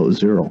 100 below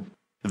zero.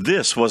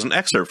 This was an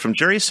excerpt from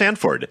Jerry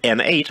Sanford,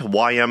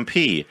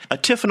 N8YMP, a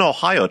Tiffin,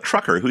 Ohio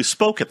trucker who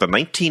spoke at the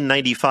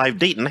 1995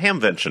 Dayton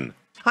Hamvention.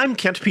 I'm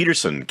Kent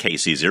Peterson,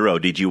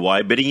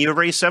 KC0DGY, bidding you a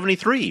race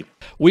 73.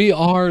 We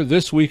are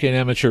This Week in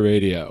Amateur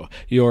Radio,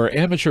 your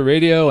amateur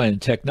radio and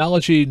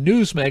technology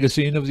news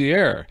magazine of the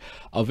air.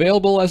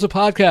 Available as a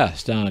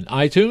podcast on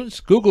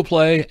iTunes, Google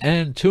Play,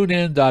 and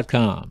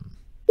TuneIn.com.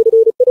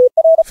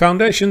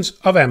 Foundations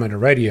of Amateur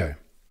Radio.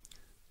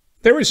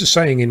 There is a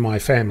saying in my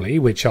family,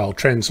 which I'll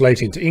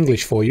translate into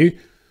English for you.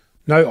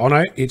 No,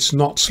 Honor, it's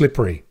not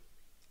slippery.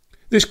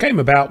 This came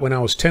about when I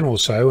was 10 or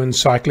so and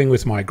cycling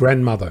with my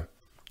grandmother.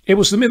 It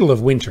was the middle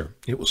of winter.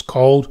 It was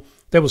cold.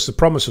 There was the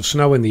promise of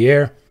snow in the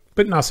air,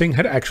 but nothing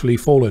had actually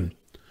fallen.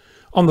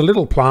 On the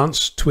little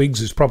plants,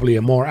 twigs is probably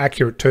a more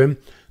accurate term,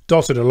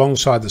 dotted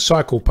alongside the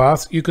cycle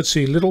path, you could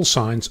see little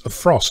signs of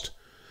frost.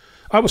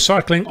 I was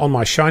cycling on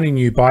my shiny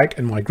new bike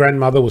and my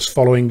grandmother was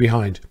following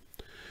behind.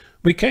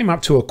 We came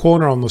up to a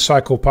corner on the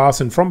cycle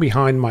path, and from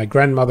behind my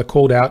grandmother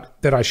called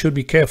out that I should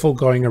be careful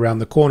going around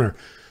the corner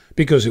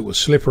because it was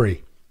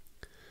slippery.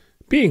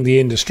 Being the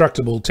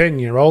indestructible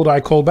 10-year-old,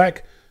 I called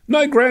back,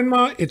 "No,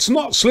 Grandma, it's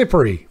not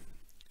slippery,"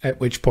 at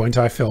which point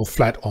I fell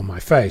flat on my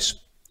face.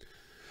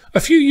 A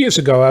few years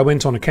ago, I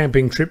went on a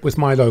camping trip with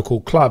my local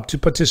club to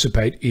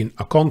participate in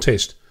a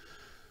contest.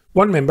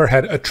 One member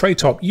had a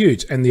tray-top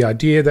ute and the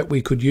idea that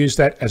we could use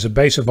that as a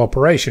base of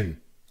operation.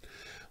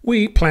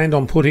 We planned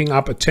on putting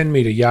up a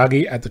 10-meter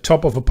Yagi at the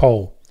top of a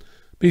pole.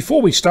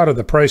 Before we started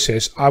the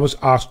process, I was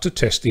asked to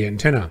test the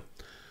antenna.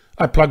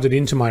 I plugged it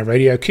into my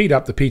radio, keyed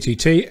up the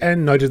PTT,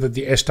 and noted that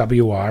the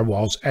SWR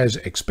was as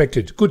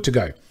expected, good to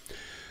go.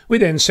 We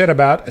then set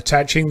about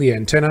attaching the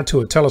antenna to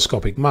a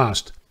telescopic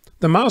mast.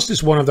 The mast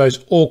is one of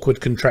those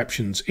awkward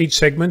contraptions. Each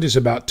segment is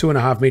about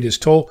 2.5 meters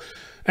tall,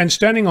 and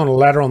standing on a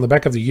ladder on the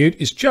back of the ute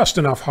is just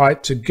enough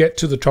height to get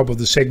to the top of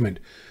the segment,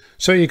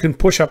 so you can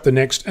push up the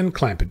next and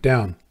clamp it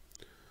down.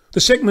 The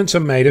segments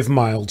are made of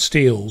mild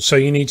steel, so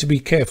you need to be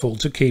careful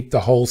to keep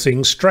the whole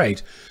thing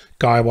straight.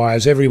 Guy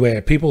wires everywhere,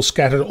 people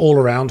scattered all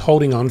around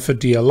holding on for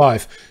dear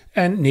life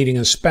and needing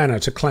a spanner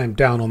to clamp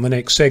down on the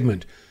next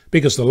segment,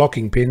 because the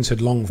locking pins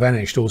had long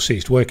vanished or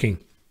ceased working.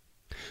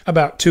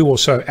 About 2 or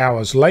so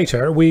hours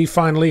later, we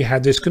finally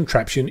had this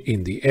contraption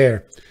in the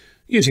air.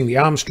 Using the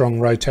Armstrong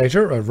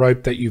rotator, a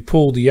rope that you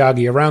pulled the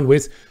Yagi around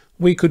with,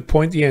 we could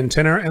point the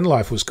antenna and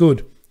life was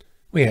good.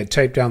 We had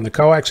taped down the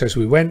coax as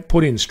we went,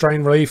 put in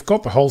strain relief,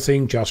 got the whole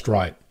thing just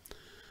right.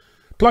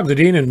 Plugged it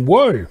in and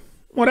whoa,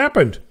 what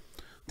happened?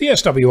 The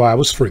SWR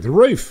was through the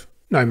roof.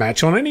 No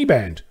match on any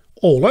band.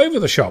 All over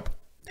the shop.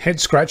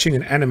 Head scratching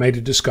and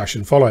animated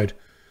discussion followed.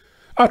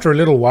 After a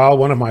little while,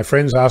 one of my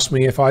friends asked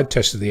me if I'd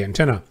tested the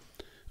antenna.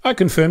 I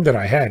confirmed that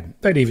I had.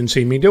 They'd even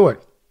seen me do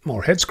it.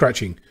 More head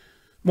scratching.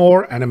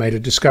 More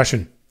animated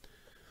discussion.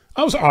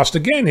 I was asked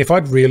again if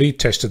I'd really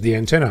tested the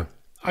antenna.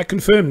 I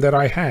confirmed that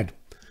I had.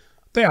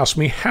 They asked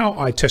me how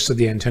I tested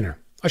the antenna.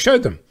 I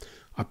showed them.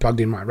 I plugged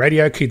in my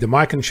radio, keyed the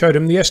mic and showed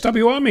them the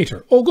SWR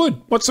meter. All good.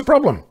 What's the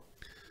problem?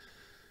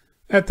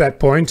 At that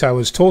point, I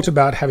was taught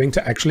about having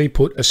to actually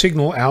put a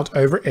signal out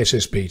over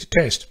SSB to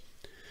test.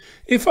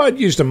 If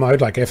I'd used a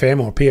mode like FM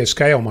or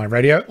PSK on my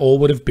radio, all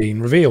would have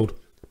been revealed.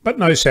 But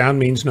no sound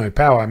means no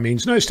power,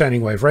 means no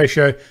standing wave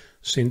ratio,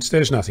 since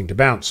there's nothing to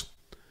bounce.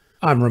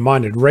 I'm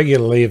reminded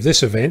regularly of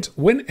this event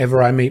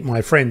whenever I meet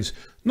my friends.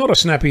 Not as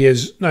snappy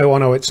as, "No, I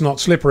know it's not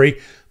slippery,"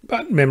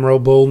 but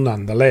memorable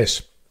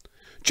nonetheless.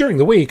 During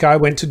the week, I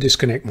went to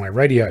disconnect my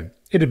radio.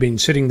 It had been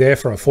sitting there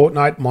for a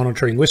fortnight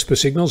monitoring whisper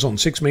signals on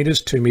 6 meters,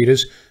 2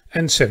 meters,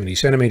 and 70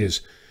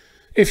 centimeters.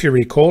 If you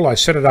recall, I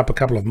set it up a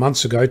couple of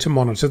months ago to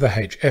monitor the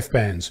HF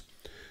bands.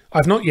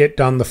 I've not yet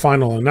done the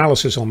final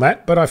analysis on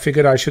that, but I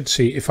figured I should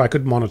see if I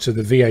could monitor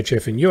the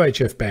VHF and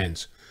UHF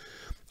bands.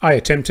 I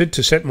attempted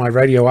to set my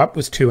radio up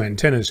with 2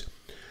 antennas,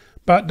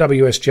 but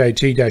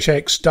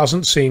WSJT-X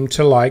doesn't seem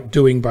to like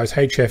doing both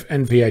HF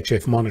and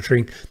VHF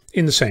monitoring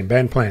in the same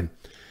band plan.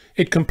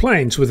 It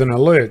complains with an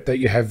alert that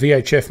you have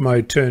VHF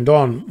mode turned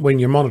on when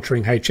you're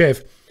monitoring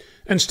HF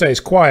and stays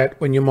quiet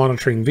when you're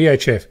monitoring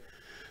VHF.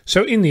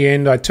 So in the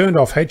end, I turned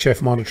off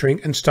HF monitoring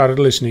and started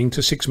listening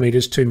to 6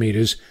 meters, 2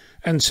 meters,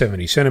 and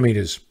 70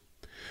 centimeters.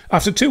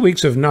 After 2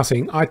 weeks of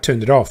nothing, I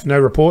turned it off. No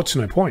reports,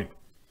 no point.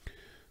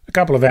 A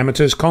couple of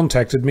amateurs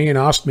contacted me and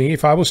asked me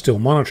if I was still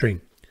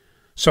monitoring.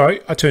 So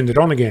I turned it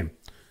on again.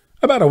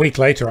 About a week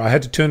later, I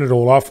had to turn it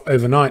all off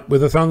overnight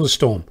with a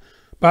thunderstorm,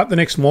 but the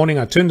next morning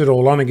I turned it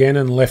all on again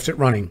and left it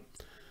running.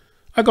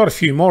 I got a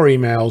few more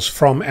emails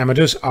from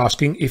amateurs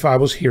asking if I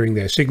was hearing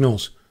their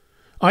signals.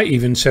 I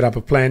even set up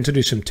a plan to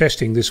do some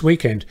testing this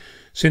weekend,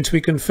 since we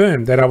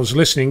confirmed that I was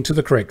listening to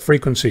the correct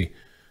frequency,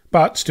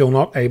 but still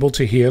not able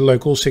to hear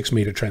local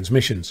 6-meter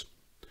transmissions.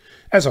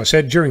 As I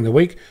said, during the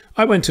week,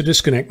 I went to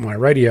disconnect my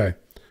radio.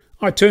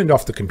 I turned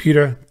off the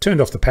computer,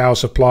 turned off the power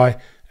supply,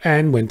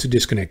 and went to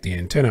disconnect the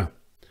antenna.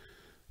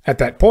 At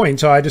that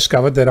point, I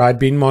discovered that I'd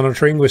been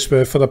monitoring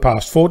Whisper for the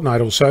past fortnight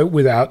or so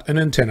without an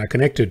antenna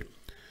connected.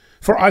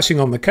 For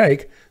icing on the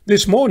cake,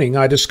 this morning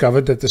I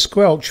discovered that the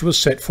squelch was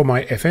set for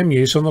my FM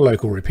use on the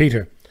local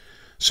repeater.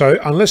 So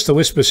unless the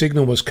Whisper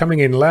signal was coming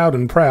in loud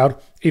and proud,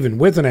 even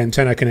with an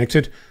antenna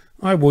connected,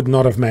 I would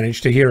not have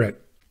managed to hear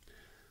it.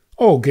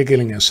 All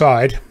giggling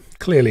aside,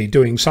 clearly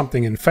doing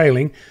something and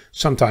failing,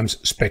 sometimes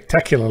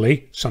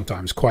spectacularly,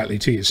 sometimes quietly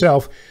to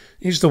yourself,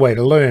 is the way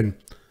to learn.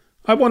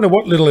 I wonder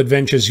what little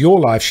adventures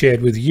your life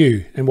shared with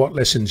you and what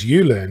lessons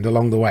you learned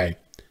along the way.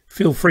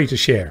 Feel free to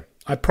share.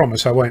 I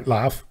promise I won't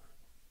laugh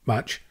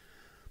much.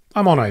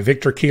 I'm Ono,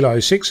 Victor Kilo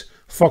 6,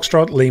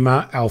 Foxtrot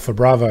Lima Alpha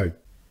Bravo.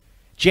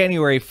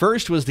 January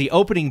 1st was the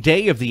opening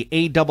day of the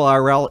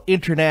ARRL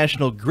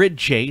International Grid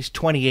Chase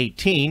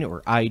 2018,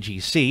 or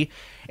IGC,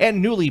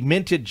 and newly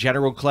minted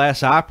General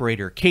Class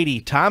Operator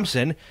Katie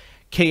Thompson,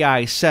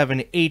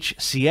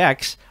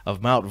 KI-7HCX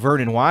of Mount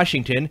Vernon,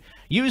 Washington,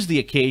 used the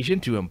occasion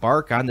to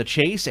embark on the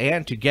chase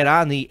and to get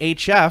on the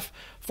HF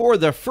for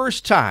the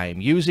first time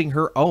using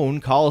her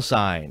own call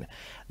sign.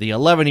 The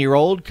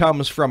 11-year-old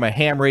comes from a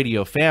ham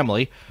radio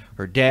family.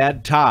 Her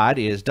dad, Todd,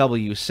 is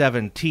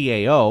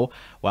W7TAO,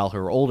 while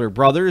her older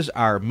brothers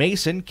are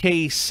Mason,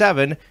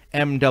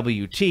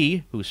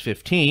 K7MWT, who's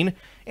 15,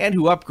 and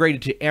who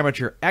upgraded to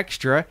Amateur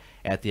Extra,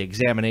 at the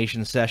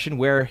examination session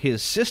where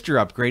his sister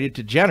upgraded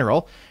to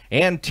general,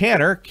 and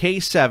Tanner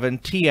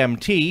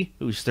K7TMT,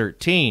 who's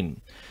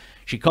 13.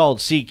 She called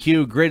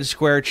CQ grid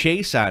square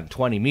chase on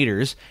 20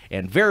 meters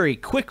and very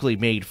quickly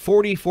made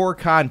 44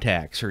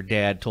 contacts, her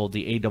dad told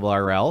the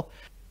ARRL.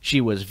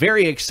 She was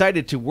very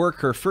excited to work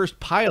her first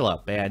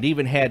pileup and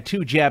even had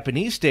 2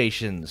 Japanese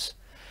stations.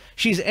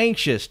 She's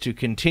anxious to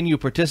continue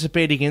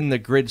participating in the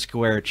grid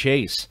square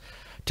chase.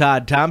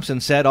 Todd Thompson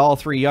said all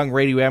 3 young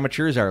radio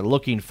amateurs are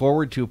looking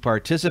forward to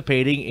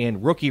participating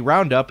in Rookie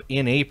Roundup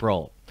in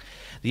April.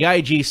 The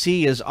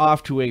IGC is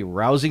off to a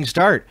rousing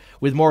start,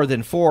 with more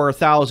than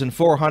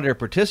 4,400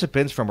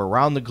 participants from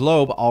around the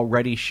globe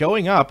already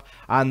showing up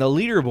on the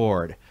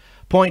leaderboard.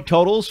 Point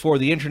totals for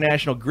the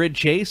International Grid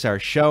Chase are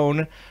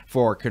shown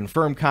for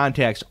confirmed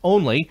contacts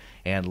only,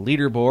 and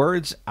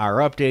leaderboards are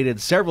updated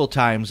several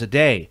times a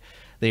day.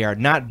 They are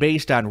not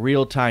based on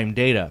real-time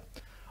data.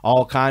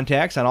 All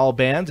contacts on all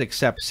bands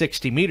except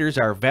 60 meters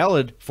are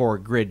valid for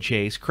Grid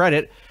Chase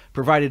credit,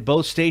 provided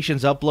both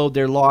stations upload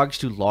their logs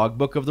to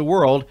Logbook of the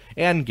World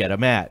and get a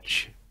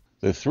match.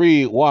 The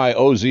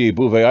 3YOZ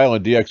Bouvet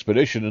Island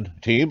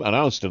DXpedition team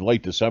announced in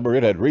late December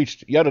it had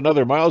reached yet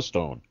another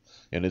milestone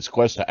in its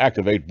quest to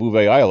activate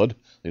Bouvet Island,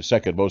 the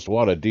second most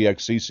wanted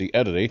DXCC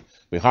entity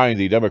behind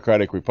the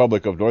Democratic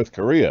Republic of North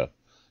Korea.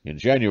 In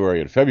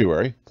January and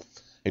February,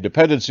 a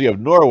dependency of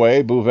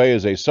Norway, Bouvet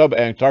is a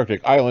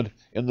sub-Antarctic island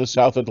in the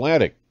South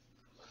Atlantic.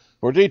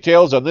 For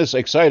details on this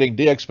exciting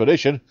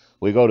DXpedition,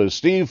 we go to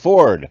Steve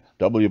Ford,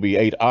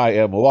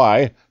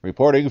 WB8IMY,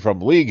 reporting from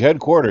League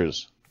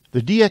headquarters.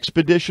 The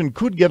DXpedition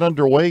could get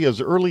underway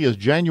as early as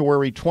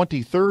January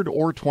 23rd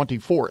or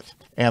 24th,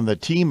 and the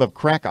team of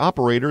crack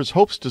operators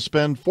hopes to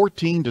spend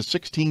 14 to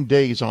 16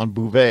 days on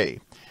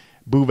Bouvet.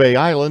 Bouvet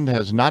Island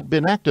has not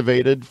been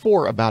activated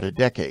for about a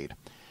decade.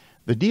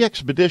 The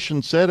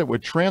DXpedition said it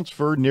would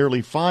transfer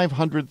nearly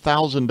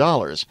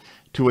 $500,000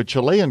 to a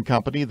Chilean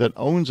company that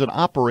owns and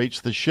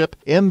operates the ship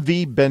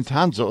MV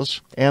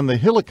Betanzos and the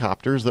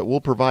helicopters that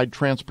will provide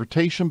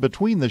transportation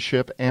between the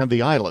ship and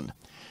the island.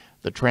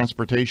 The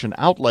transportation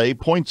outlay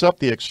points up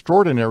the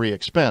extraordinary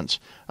expense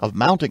of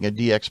mounting a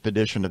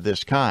DXpedition of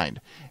this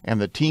kind, and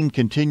the team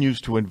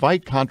continues to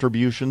invite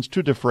contributions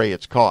to defray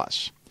its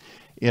costs.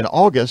 In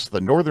August,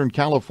 the Northern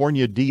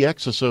California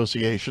DX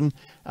Association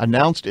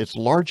announced its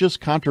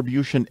largest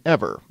contribution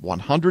ever,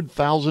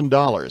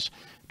 $100,000,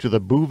 to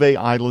the Bouvet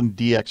Island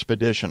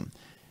DXpedition.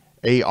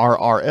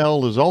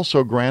 ARRL is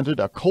also granted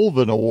a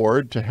Colvin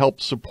Award to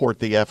help support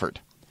the effort.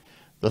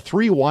 The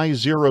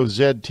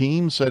 3Y0Z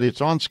team said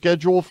it's on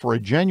schedule for a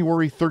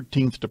January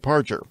 13th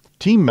departure.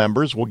 Team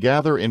members will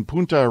gather in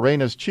Punta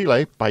Arenas,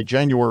 Chile by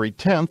January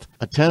 10th,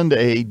 attend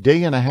a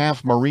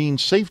day-and-a-half marine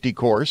safety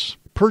course,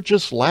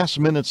 purchase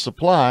last-minute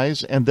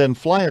supplies, and then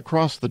fly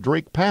across the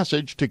Drake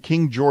Passage to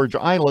King George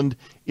Island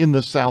in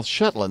the South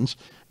Shetlands,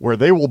 where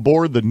they will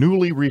board the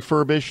newly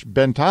refurbished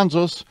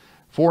Betanzos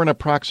for an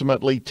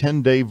approximately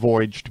 10-day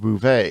voyage to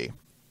Bouvet.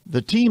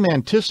 The team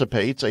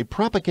anticipates a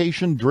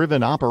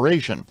propagation-driven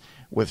operation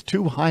with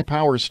 2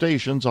 high-power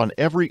stations on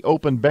every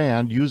open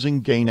band using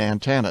gain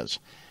antennas.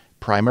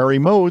 Primary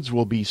modes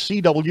will be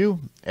CW,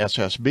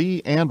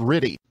 SSB, and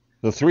RTTY.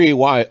 The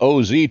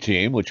 3YOZ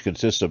team, which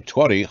consists of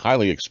 20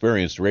 highly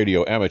experienced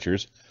radio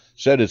amateurs,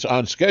 said it's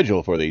on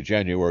schedule for the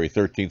January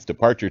 13th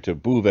departure to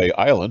Bouvet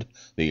Island,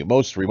 the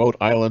most remote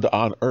island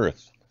on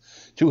Earth.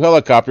 2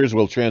 helicopters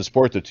will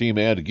transport the team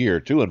and gear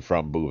to and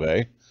from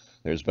Bouvet.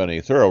 There's been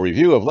a thorough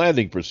review of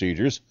landing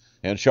procedures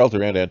and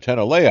shelter and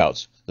antenna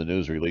layouts, the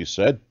news release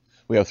said.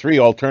 We have 3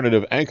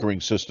 alternative anchoring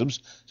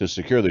systems to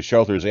secure the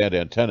shelters and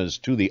antennas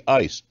to the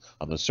ice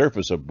on the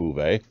surface of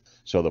Bouvet,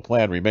 so the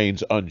plan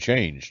remains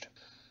unchanged.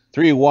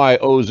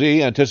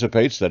 3YOZ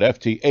anticipates that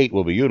FT8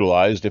 will be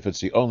utilized if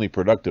it's the only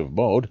productive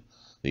mode.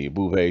 The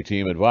Bouvet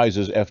team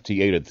advises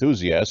FT8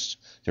 enthusiasts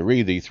to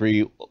read the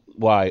 3YOZ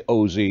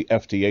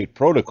FT8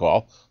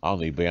 protocol on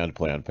the band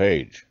plan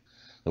page.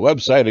 The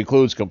website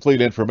includes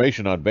complete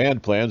information on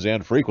band plans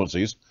and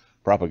frequencies,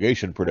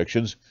 propagation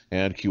predictions,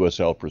 and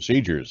QSL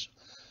procedures.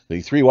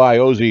 The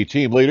 3YOZ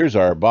team leaders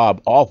are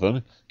Bob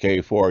Alphin,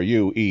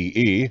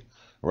 K4UEE,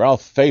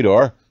 Ralph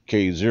Fedor,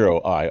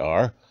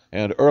 K0IR,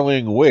 and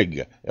Erling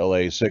Wigg,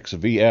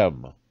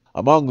 LA6VM.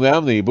 Among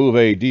them, the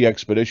Bouvet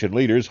DXpedition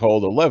leaders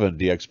hold 11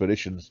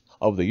 DXpeditions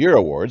of the Year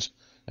awards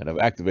and have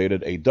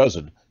activated a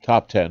dozen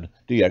top 10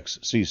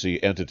 DXCC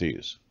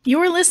entities.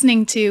 You're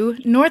listening to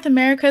North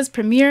America's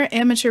premier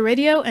amateur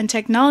radio and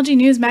technology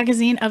news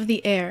magazine of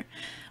the air.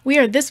 We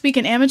are This Week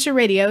in Amateur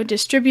Radio,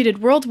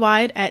 distributed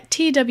worldwide at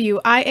TWIAR.net.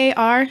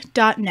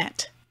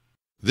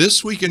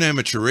 This Week in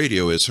Amateur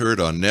Radio is heard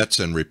on nets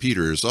and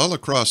repeaters all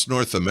across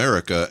North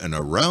America and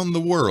around the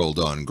world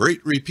on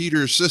great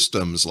repeater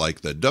systems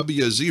like the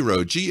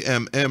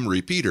W0GMM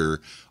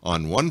repeater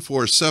on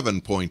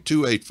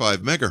 147.285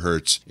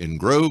 MHz in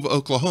Grove,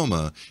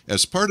 Oklahoma,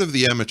 as part of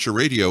the Amateur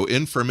Radio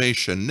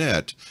Information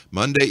Net,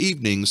 Monday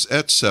evenings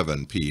at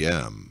 7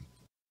 p.m.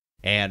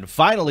 And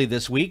finally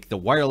this week, the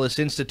Wireless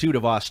Institute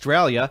of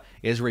Australia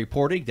is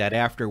reporting that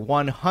after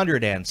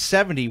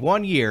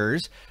 171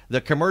 years,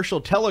 the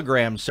commercial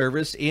telegram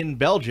service in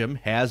Belgium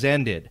has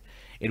ended.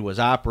 It was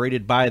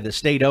operated by the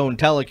state-owned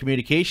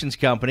telecommunications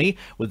company,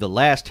 with the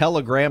last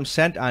telegram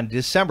sent on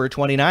December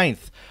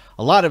 29th.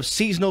 A lot of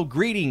seasonal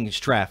greetings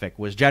traffic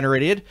was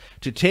generated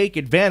to take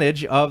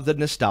advantage of the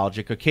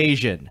nostalgic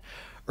occasion.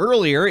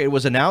 Earlier, it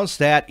was announced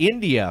that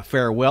India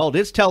farewelled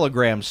its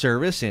telegram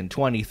service in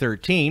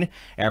 2013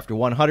 after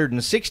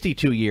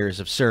 162 years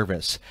of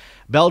service.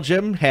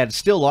 Belgium had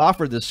still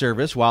offered the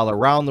service, while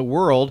around the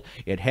world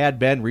it had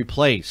been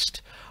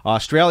replaced.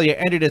 Australia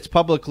ended its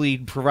publicly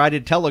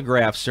provided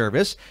telegraph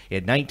service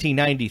in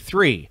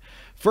 1993.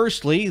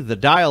 Firstly, the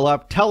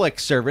dial-up telex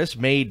service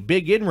made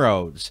big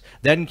inroads.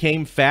 Then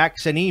came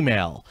fax and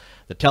email.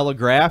 The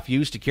telegraph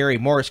used to carry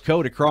Morse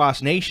code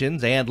across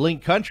nations and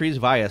link countries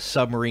via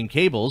submarine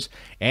cables,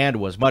 and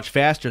was much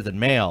faster than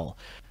mail.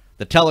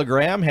 The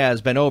telegram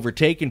has been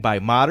overtaken by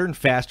modern,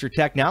 faster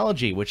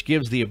technology, which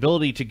gives the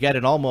ability to get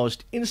an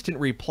almost instant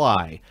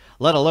reply,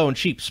 let alone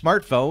cheap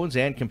smartphones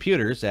and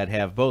computers that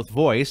have both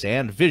voice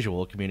and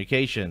visual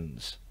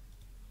communications.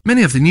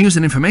 Many of the news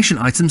and information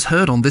items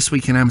heard on This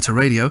Week in Amateur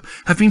Radio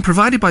have been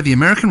provided by the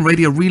American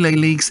Radio Relay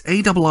League's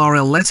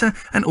ARRL letter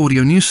and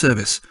audio news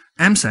service,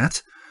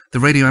 AMSAT, the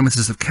Radio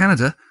Amateurs of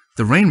Canada,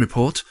 the Rain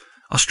Report,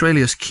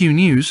 Australia's Q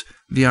News,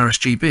 the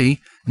RSGB,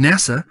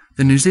 NASA,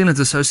 the New Zealand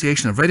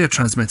Association of Radio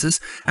Transmitters,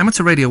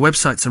 amateur radio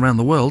websites around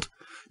the world,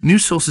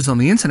 news sources on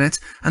the internet,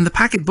 and the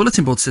packet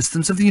bulletin board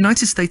systems of the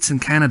United States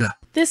and Canada.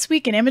 This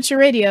Week in Amateur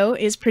Radio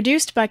is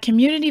produced by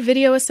Community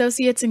Video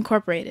Associates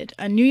Incorporated,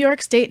 a New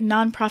York State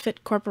nonprofit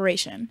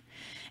corporation.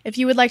 If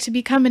you would like to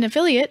become an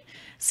affiliate,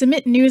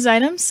 submit news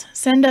items,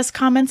 send us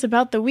comments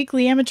about the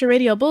weekly amateur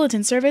radio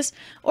bulletin service,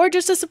 or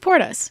just to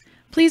support us,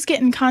 please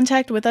get in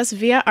contact with us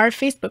via our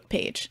Facebook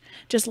page.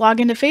 Just log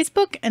into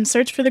Facebook and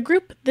search for the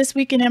group This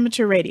Week in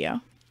Amateur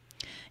Radio.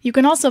 You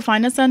can also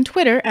find us on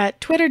Twitter at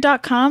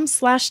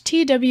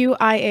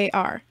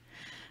twitter.com/TWIAR.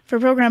 For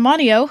program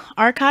audio,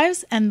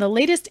 archives, and the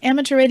latest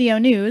amateur radio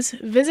news,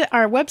 visit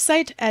our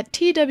website at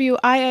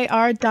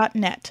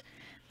twiar.net.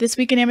 This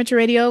Week in Amateur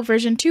Radio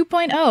version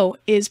 2.0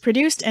 is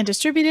produced and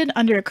distributed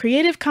under a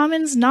Creative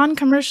Commons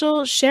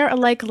non-commercial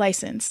share-alike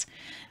license.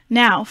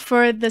 Now,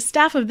 for the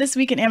staff of This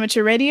Week in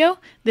Amateur Radio,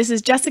 this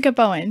is Jessica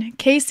Bowen,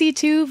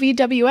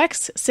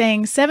 KC2VWX,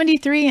 saying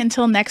 73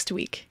 until next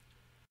week.